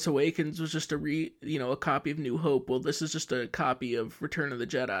like Force Awakens was just a copy of New Hope. Well, this is just a copy of Return of the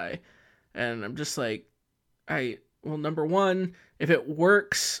Jedi. And I'm just like, well, number one, if it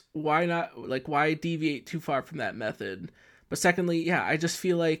works, why not, like, why deviate too far from that method? But secondly, yeah, I just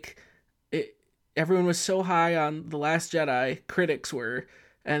feel like everyone was so high on The Last Jedi, critics were,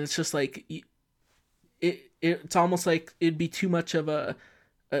 and it's just like, it's almost like it'd be too much of a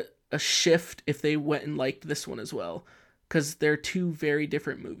shift if they went and liked this one as well, because they're two very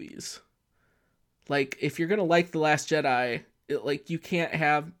different movies. Like, if you're gonna like The Last Jedi, you can't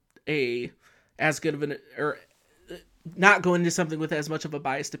have as good of or not go into something with as much of a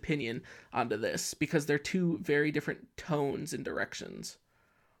biased opinion onto this, because they're two very different tones and directions.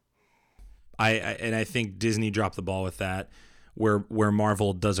 I think Disney dropped the ball with that, where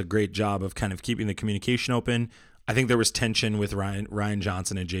Marvel does a great job of kind of keeping the communication open. I think there was tension with Rian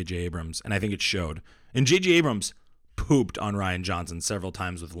Johnson and J.J. Abrams, and I think it showed. And J.J. Abrams pooped on Rian Johnson several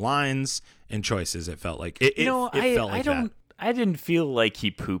times with lines and choices. It felt like it felt like that. I didn't feel like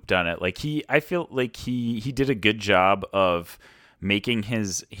he pooped on it. I feel like he did a good job of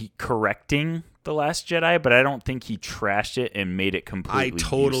correcting The Last Jedi, but I don't think he trashed it and made it completely I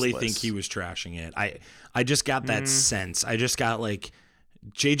totally useless. think he was trashing it. I just got that sense. I just got like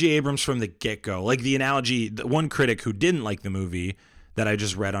J.J. Abrams from the get-go. Like the analogy, the one critic who didn't like the movie that I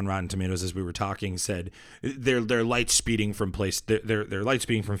just read on Rotten Tomatoes as we were talking said they're light speeding from place they're light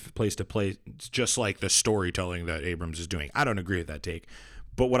speeding from place to place, just like the storytelling that Abrams is doing. I don't agree with that take.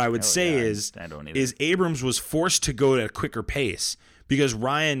 But what I would say is Abrams was forced to go at a quicker pace because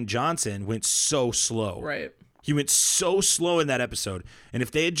Rian Johnson went so slow. Right. He went so slow in that episode. And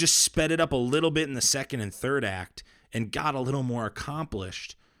if they had just sped it up a little bit in the second and third act and got a little more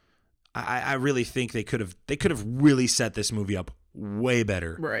accomplished, I really think they could have really set this movie up way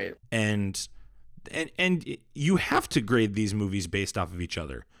better. Right. And you have to grade these movies based off of each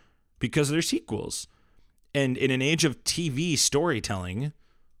other because they're sequels. And in an age of TV storytelling,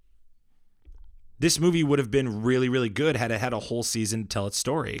 this movie would have been really, really good had it had a whole season to tell its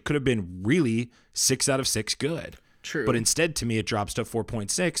story. It could have been really 6 out of 6 good. True. But instead, to me, it drops to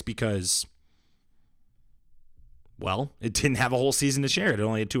 4.6 because, well, it didn't have a whole season to share. It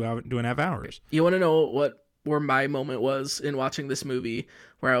only had 2.5 hours. You want to know where my moment was in watching this movie,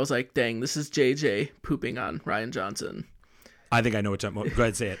 where I was like, dang, this is JJ pooping on Rian Johnson. I think I know what time. Go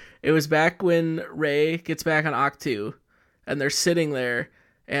ahead, say it. It was back when Rey gets back on Octu, and they're sitting there,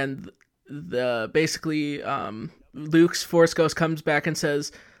 and Luke's Force Ghost comes back and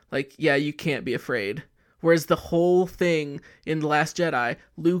says, like, yeah, you can't be afraid. Whereas the whole thing in The Last Jedi,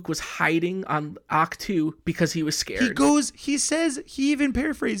 Luke was hiding on Octu because he was scared. He even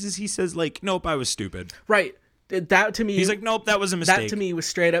paraphrases, he says, like, nope, I was stupid. Right. That to me... He's like, nope, that was a mistake. That to me was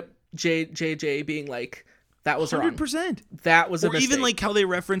straight up JJ being like, that was 100%. 100%. That was a mistake. Or even like how they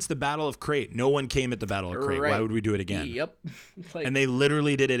referenced the Battle of Crate. No one came at the Battle of Crate. Right. Why would we do it again? Yep. And they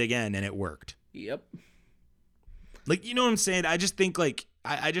literally did it again, and it worked. Yep. Like, you know what I'm saying? I just think like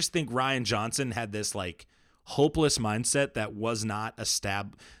I just think Rian Johnson had this like hopeless mindset that was not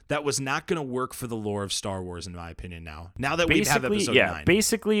going to work for the lore of Star Wars, in my opinion. Now that we have episode 9.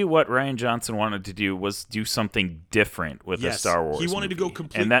 Basically what Rian Johnson wanted to do was do something different with the Star Wars. He wanted to go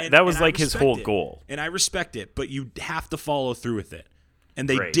completely, and that was like his whole goal. And I respect it, but you have to follow through with it. And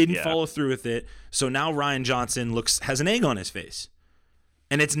they didn't follow through with it. So now Rian Johnson has an egg on his face.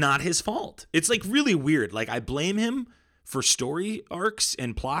 And it's not his fault. It's like really weird. Like I blame him, for story arcs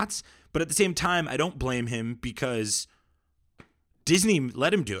and plots, but at the same time, I don't blame him because Disney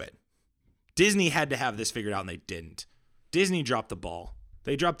let him do it. Disney had to have this figured out, and they didn't. Disney dropped the ball.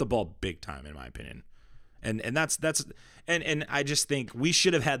 They dropped the ball big time, in my opinion. And that's I just think we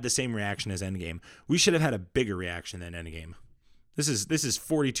should have had the same reaction as Endgame. We should have had a bigger reaction than Endgame. This is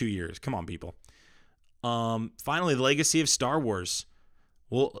 42 years. Come on, people. Finally, the legacy of Star Wars.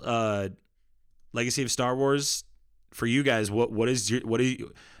 Well, legacy of Star Wars for you guys. What do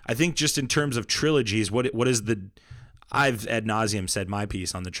you? I think just in terms of trilogies, what is the? I've ad nauseum said my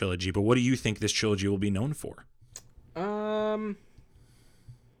piece on the trilogy, but what do you think this trilogy will be known for?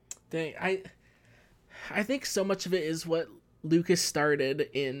 I think so much of it is what Lucas started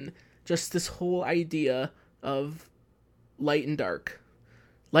in, just this whole idea of light and dark,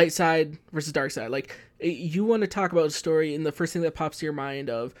 light side versus dark side. Like, you want to talk about a story, and the first thing that pops to your mind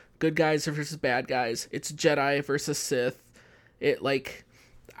of good guys versus bad guys, it's Jedi versus Sith.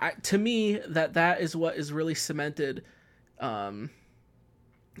 To me, that is what is really cemented in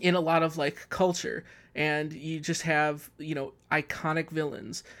a lot of like culture. And you just have, iconic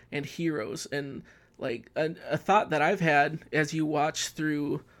villains and heroes. And like a thought that I've had as you watch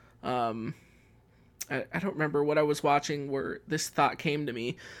through, I don't remember what I was watching where this thought came to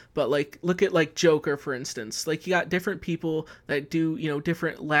me, but like, look at like Joker, for instance. Like, you got different people that do,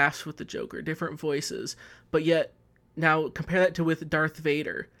 different laughs with the Joker, different voices, but yet now compare that to with Darth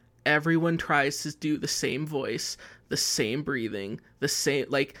Vader. Everyone tries to do the same voice, the same breathing, the same,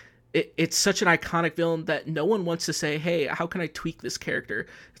 like, it's such an iconic villain that no one wants to say, hey, how can I tweak this character?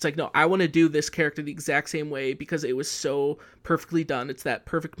 It's like, no, I want to do this character the exact same way because it was so perfectly done. It's that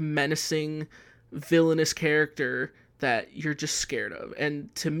perfect menacing, villainous character that you're just scared of.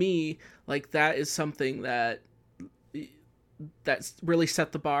 And to me, like, that is something that's really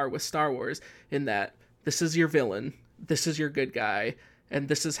set the bar with Star Wars, in that this is your villain, this is your good guy, and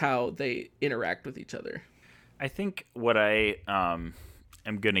this is how they interact with each other. I think what I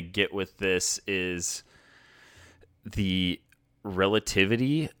am going to get with this is the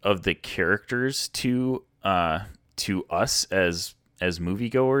relativity of the characters to us as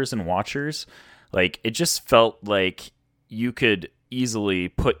moviegoers and watchers. Like, it just felt like you could easily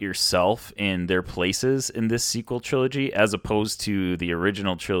put yourself in their places in this sequel trilogy, as opposed to the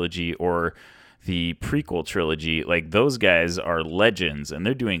original trilogy or the prequel trilogy. Like, those guys are legends and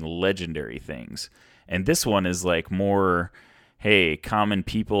they're doing legendary things. And this one is like more, hey, common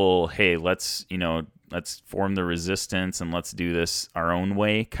people, hey, let's form the resistance and let's do this our own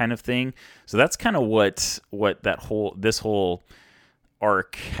way kind of thing. So that's kind of what this whole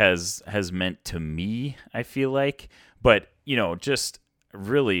arc has meant to me, I feel like. But, just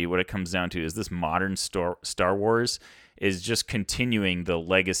really what it comes down to is this modern Star Wars is just continuing the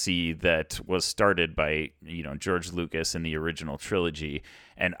legacy that was started by, George Lucas in the original trilogy.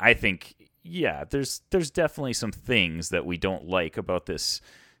 And I think, yeah, there's definitely some things that we don't like about this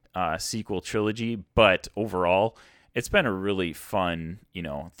sequel trilogy, but overall, it's been a really fun,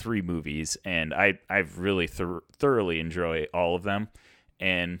 3 movies, and I've really thoroughly enjoyed all of them,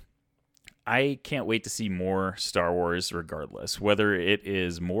 and I can't wait to see more Star Wars regardless, whether it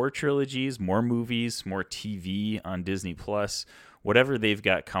is more trilogies, more movies, more TV on Disney Plus, whatever they've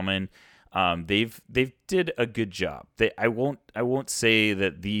got coming. They've did a good job. I won't say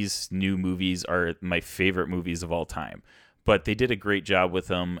that these new movies are my favorite movies of all time, but they did a great job with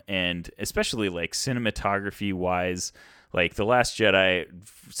them, and especially like cinematography wise, like The Last Jedi,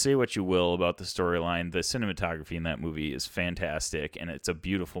 say what you will about the storyline, the cinematography in that movie is fantastic, and it's a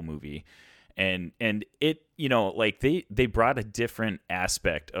beautiful movie. And it, like they brought a different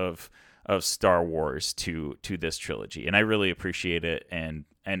aspect of Star Wars to this trilogy, and I really appreciate it, and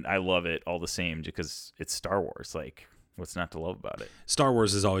I love it all the same because it's Star Wars. Like, what's not to love about it? Star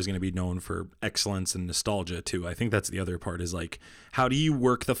Wars is always going to be known for excellence and nostalgia too. I think that's the other part, is like, how do you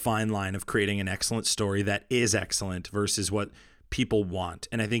work the fine line of creating an excellent story that is excellent versus what people want?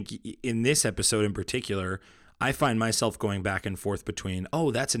 And I think in this episode in particular, I find myself going back and forth between,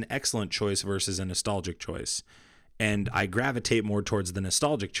 oh, that's an excellent choice versus a nostalgic choice. And I gravitate more towards the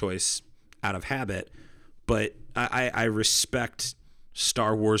nostalgic choice out of habit, but I respect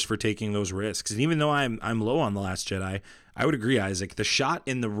Star Wars for taking those risks. And even though I'm low on The Last Jedi, I would agree, Isaac, the shot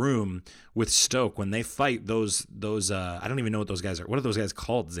in the room with Snoke when they fight those I don't even know what those guys are. What are those guys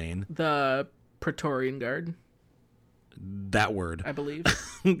called, Zane? The Praetorian Guard. That word, I believe.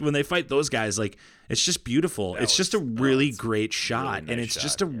 When they fight those guys, like, it's just beautiful. It's just a really great shot, really nice, and it's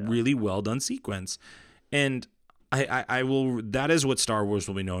just a really well done sequence. And I will. That is what Star Wars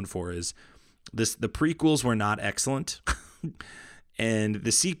will be known for. Is this? The prequels were not excellent, and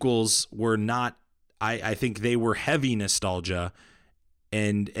the sequels were not I think they were heavy nostalgia,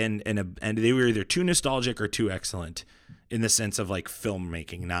 and they were either too nostalgic or too excellent in the sense of like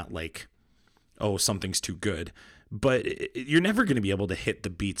filmmaking, not like, oh, something's too good. But you're never going to be able to hit the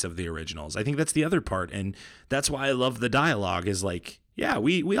beats of the originals. I think that's the other part, and that's why I love the dialogue. Is like, yeah,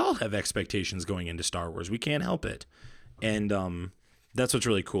 we all have expectations going into Star Wars. We can't help it, and that's what's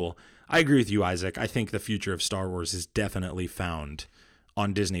really cool. I agree with you, Isaac. I think the future of Star Wars is definitely found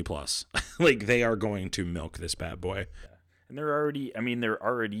on Disney Plus. Like, they are going to milk this bad boy. And they're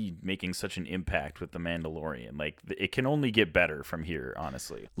already making such an impact with The Mandalorian. Like, it can only get better from here,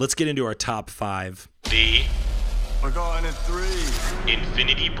 honestly. Let's get into our top 5. We're going in 3,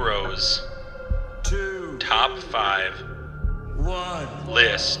 Infinity Bros 2, top 5 1.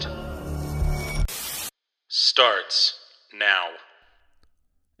 list starts now.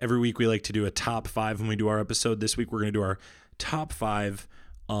 Every week we like to do a top 5 when we do our episode. This week we're going to do our top 5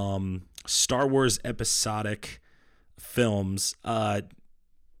 Star Wars episodic films. We're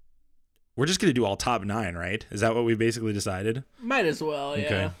just going to do all top 9, right? Is that what we basically decided? Might as well, yeah.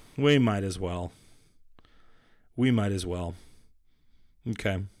 Okay. We might as well.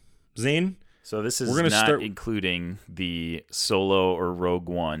 Okay. Zane? So this is not including the Solo or Rogue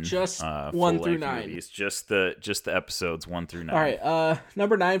One. Just 1 through 9. Movies. Just the episodes 1 through 9. All right.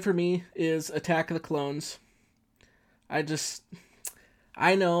 Number 9 for me is Attack of the Clones.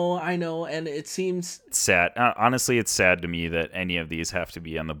 I know, and it seems sad. Honestly, it's sad to me that any of these have to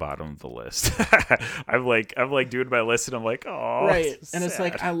be on the bottom of the list. I'm like doing my list, and I'm like, oh, right. So and it's sad.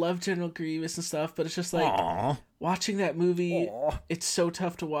 like I love General Grievous and stuff, but it's just like watching that movie. It's so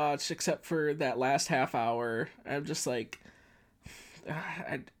tough to watch, except for that last half hour. I'm just like,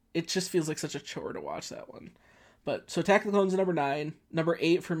 it just feels like such a chore to watch that one. But so Attack of the Clones is number 9. Number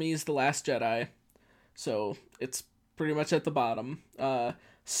 8 for me is The Last Jedi. So it's pretty much at the bottom.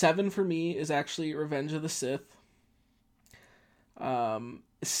 7 for me is actually Revenge of the Sith.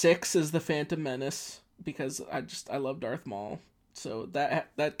 6 is The Phantom Menace, because I love Darth Maul. So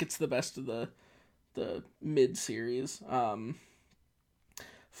that gets the best of the mid series.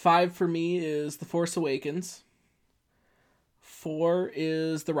 5 for me is The Force Awakens. 4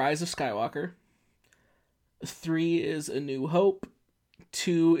 is The Rise of Skywalker. 3 is A New Hope.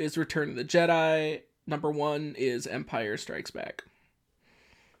 2 is Return of the Jedi. Number 1 is Empire Strikes Back.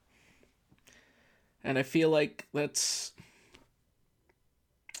 And I feel like that's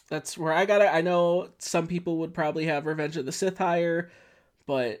where I know some people would probably have Revenge of the Sith higher,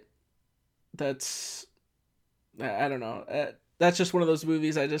 but I don't know. That's just one of those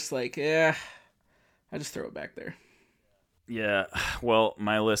movies I just like, I just throw it back there. Yeah, well,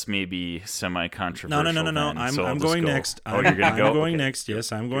 my list may be semi-controversial. No. I'm going next. Oh, you're going to go? I'm going Okay. next.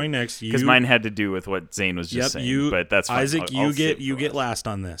 Yes, I'm going next. Because mine had to do with what Zane was just saying, but that's fine. Isaac, I'll you get last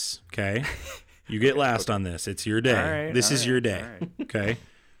on this, okay? You get last on this. It's your day. Right, this is your day, okay?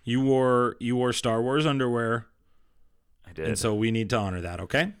 You wore Star Wars underwear. I did. And so we need to honor that,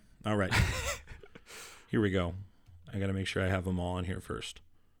 okay? All right. Here we go. I got to make sure I have them all in here first.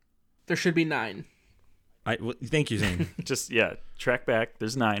 There should be 9. Thank you, Zane. Just, track back.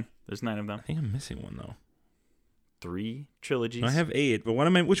 There's 9. There's 9 of them. I think I'm missing one, though. 3 trilogies. No, I have 8, but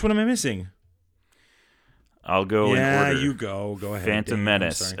which one am I missing? I'll go in order. Yeah, you go. Go ahead. Phantom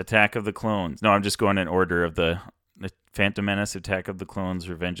Menace, Attack of the Clones. No, I'm just going in order of the Phantom Menace, Attack of the Clones,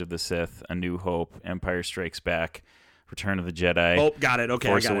 Revenge of the Sith, A New Hope, Empire Strikes Back, Return of the Jedi. Oh, got it. Okay,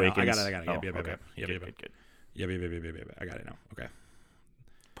 Force I got Awakens. it. Yep. Okay. Good. Yep. I got it now. Okay.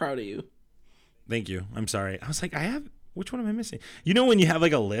 Proud of you. Thank you. I'm sorry. I was like, which one am I missing? You know when you have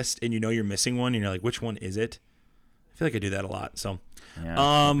like a list and you know you're missing one and you're like, which one is it? I feel like I do that a lot. So,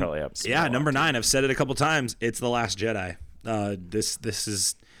 probably have number 9. I've said it a couple times. It's The Last Jedi. This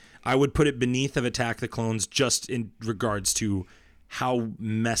is, I would put it beneath of Attack the Clones just in regards to how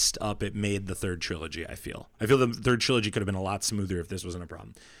messed up it made the third trilogy. I feel the third trilogy could have been a lot smoother if this wasn't a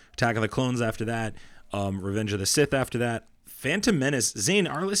problem. Attack of the Clones after that, Revenge of the Sith after that. Phantom Menace. Zane,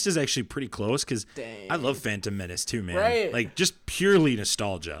 our list is actually pretty close because I love Phantom Menace too, man. Right. Like, just purely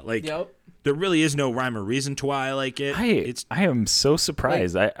nostalgia. Like, Yep. There really is no rhyme or reason to why I like it. I am so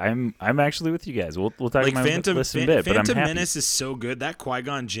surprised. I'm actually with you guys. We'll talk like about Phantom, this in a bit, but I'm Phantom happy. Menace is so good. That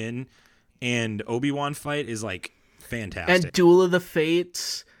Qui-Gon Jinn and Obi-Wan fight is like fantastic. And Duel of the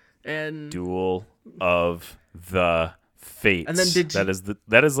Fates and Duel of the Fates. And then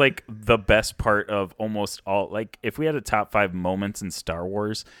that is like the best part of almost all. Like, if we had a top 5 moments in Star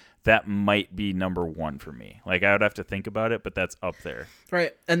Wars, that might be number 1 for me. Like, I would have to think about it, but that's up there.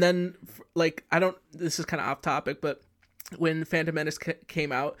 Right. And then, like, this is kind of off topic, but when Phantom Menace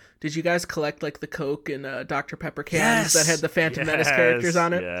came out, did you guys collect like the Coke and Dr. Pepper cans that had the Phantom Menace characters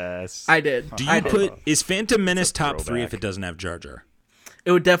on it? Yes. I did. Is Phantom Menace top 3 throwback. if it doesn't have Jar Jar?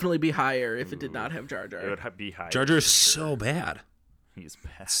 It would definitely be higher if it did not have Jar Jar. It would be high. Jar Jar is so bad. He's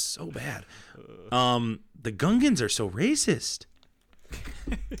bad. So bad. The Gungans are so racist.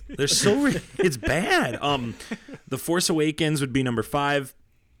 They're so it's bad. The Force Awakens would be number 5.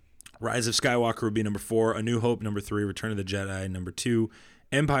 Rise of Skywalker would be number 4. A New Hope number 3. Return of the Jedi number 2.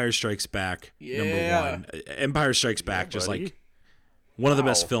 Empire Strikes Back number 1. Empire Strikes Back just buddy. like one of the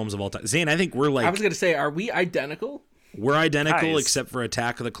best films of all time. Zane, I think we're like I was gonna say, are we identical? we're identical Guys. except for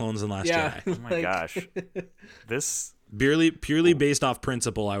Attack of the Clones and Last Jedi. Oh my gosh. This Purely based off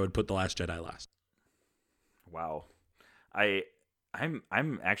principle, I would put The Last Jedi last. wow.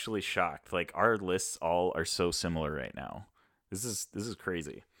 I'm actually shocked. Like our lists all are so similar right now. This is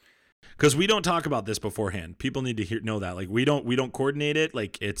crazy. Because we don't talk about this beforehand. People need to know that. Like we don't coordinate it.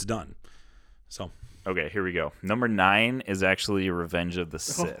 Like it's done. So Okay, here we go. Number 9 is actually Revenge of the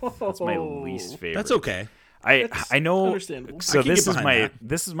Sith. That's my least favorite. that's okay. I know. Understandable. So I can this get is behind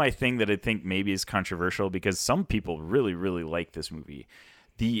this is my thing that I think maybe is controversial because some people really really like this movie.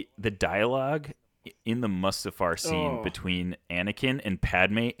 The dialogue in the Mustafar scene between Anakin and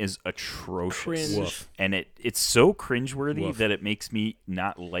Padme is atrocious, Cringe. and it's so cringeworthy Woof. that it makes me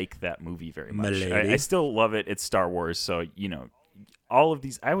not like that movie very much. Milady. I still love it. It's Star Wars, so all of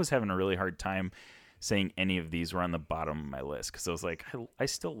these. I was having a really hard time saying any of these were on the bottom of my list because I was like, I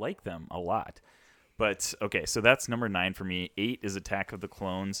still like them a lot. But, okay, so that's number 9 for me. 8 is Attack of the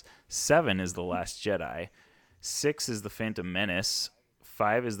Clones. 7 is The Last Jedi. 6 is The Phantom Menace.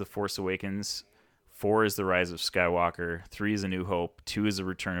 5 is The Force Awakens. 4 is The Rise of Skywalker. 3 is A New Hope. 2 is The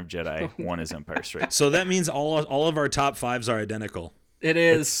Return of Jedi. 1 is Empire Strikes. So that means all of our top 5s are identical. It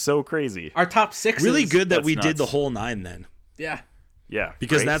It's is. so crazy. Our top 6 Really is, good that That's we did nuts. the whole 9 then. Yeah. Yeah.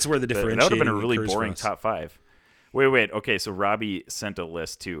 Because right? that's where the That would have been a differentiating really occurs for boring us. top 5. Wait. Okay, so Robbie sent a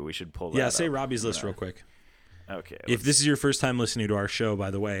list, too. We should pull that Yeah, up. say Robbie's list real quick. Okay. If this is your first time listening to our show,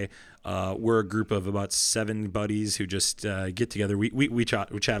 by the way, we're a group of about 7 buddies who just get together. We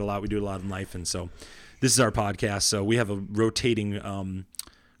chat a lot. We do a lot in life, and so this is our podcast. So we have a rotating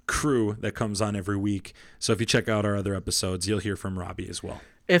crew that comes on every week. So if you check out our other episodes, you'll hear from Robbie as well.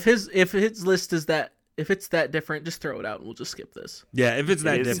 If his list is that, if it's that different, just throw it out and we'll just skip this. Yeah, if it's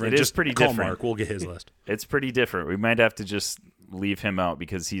that It is- different, it is just pretty call different. Mark. We'll get his list. It's pretty different. We might have to just leave him out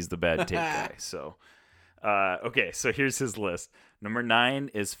because he's the bad take guy. So, okay, so here's his list. Number 9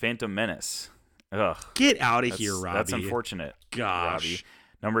 is Phantom Menace. Ugh, Get out of here, Robbie. that's unfortunate. Gosh. Robbie.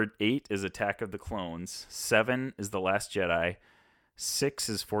 Number 8 is Attack of the Clones. 7 is The Last Jedi. 6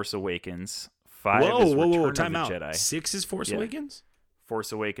 is Force Awakens. 5 is Return Time of out. the Jedi. 6 is Force Yeah. Awakens?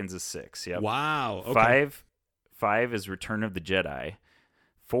 Force Awakens is 6. Yep. Wow. Okay. 5 is Return of the Jedi.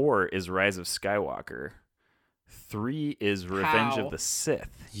 4 is Rise of Skywalker. 3 is Revenge How? of the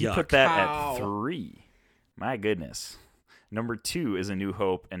Sith. He Yuck. put that How? at 3. My goodness. Number 2 is A New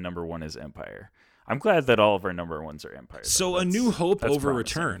Hope, and number 1 is Empire. I'm glad that all of our number 1s are Empire. So though. A New Hope that's over promising.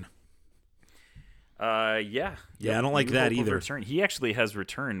 Return. Yeah. Yeah, I don't New like that Hope over either. Return. He actually has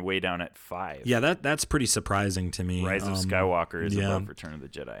Return way down at 5. Yeah, that's pretty surprising to me. Rise of Skywalker is yeah. above Return of the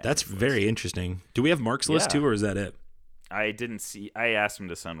Jedi. on That's his list. very interesting. Do we have Mark's list Yeah. too, or is that it? I didn't see. I asked him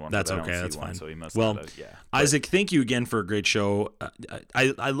to send one. That's but I okay. don't see That's one, fine. So he must Well, not have, yeah. Isaac, thank you again for a great show.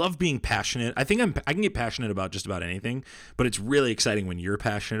 I love being passionate. I think I can get passionate about just about anything, but it's really exciting when you're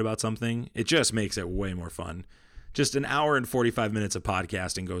passionate about something. It just makes it way more fun. Just an hour and 45 minutes of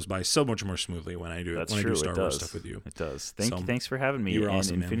podcasting goes by so much more smoothly when I do That's when I true. do Star it Wars does. stuff with you. It does. So, Thanks for having me. you were in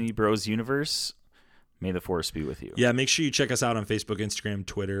awesome, man. Infinity Bros Universe. May the Force be with you. Yeah, make sure you check us out on Facebook, Instagram,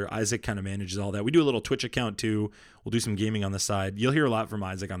 Twitter. Isaac kind of manages all that. We do a little Twitch account too. We'll do some gaming on the side. You'll hear a lot from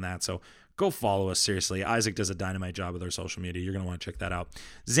Isaac on that. So go follow us, seriously. Isaac does a dynamite job with our social media. You're going to want to check that out.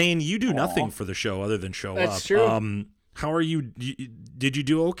 Zane, you do nothing for the show other than show up. That's true. How are you? Did you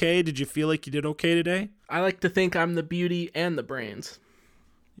do okay? Did you feel like you did okay today? I like to think I'm the beauty and the brains.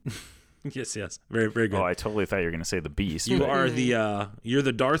 Yes. Very, very good. Oh, I totally thought you were going to say the Beast. You but- are you're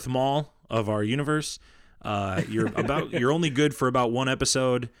the Darth Maul of our universe. You're only good for about one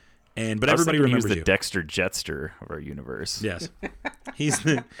episode, but I was everybody thinking he remembers was the you. Dexter Jetster of our universe. Yes, he's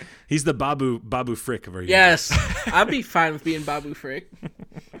the Babu Frick of our universe. Yes, I'd be fine with being Babu Frick.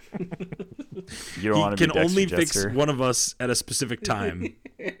 You don't He want to can be Dexter only Jetster? fix one of us at a specific time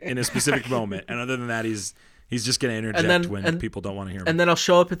in a specific moment, and other than that, he's just gonna interject when people don't want to hear him. And then I'll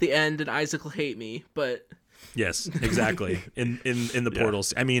show up at the end and Isaac will hate me, but Yes, exactly. In the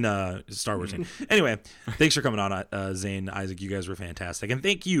portals. I mean, Star Wars. Anyway, thanks for coming on, Zane, Isaac. You guys were fantastic, and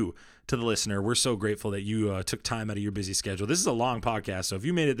thank you to the listener. We're so grateful that you took time out of your busy schedule. This is a long podcast, so if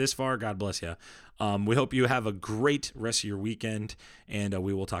you made it this far, God bless you. We hope you have a great rest of your weekend, and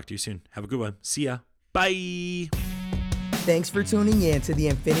we will talk to you soon. Have a good one. See ya. Bye. Thanks for tuning in to the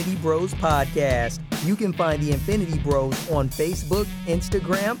Infinity Bros podcast. You can find the Infinity Bros on Facebook,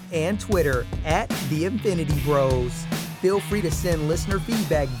 Instagram, and Twitter at the Infinity Bros. Feel free to send listener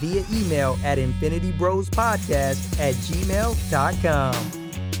feedback via email at infinitybrospodcast@gmail.com.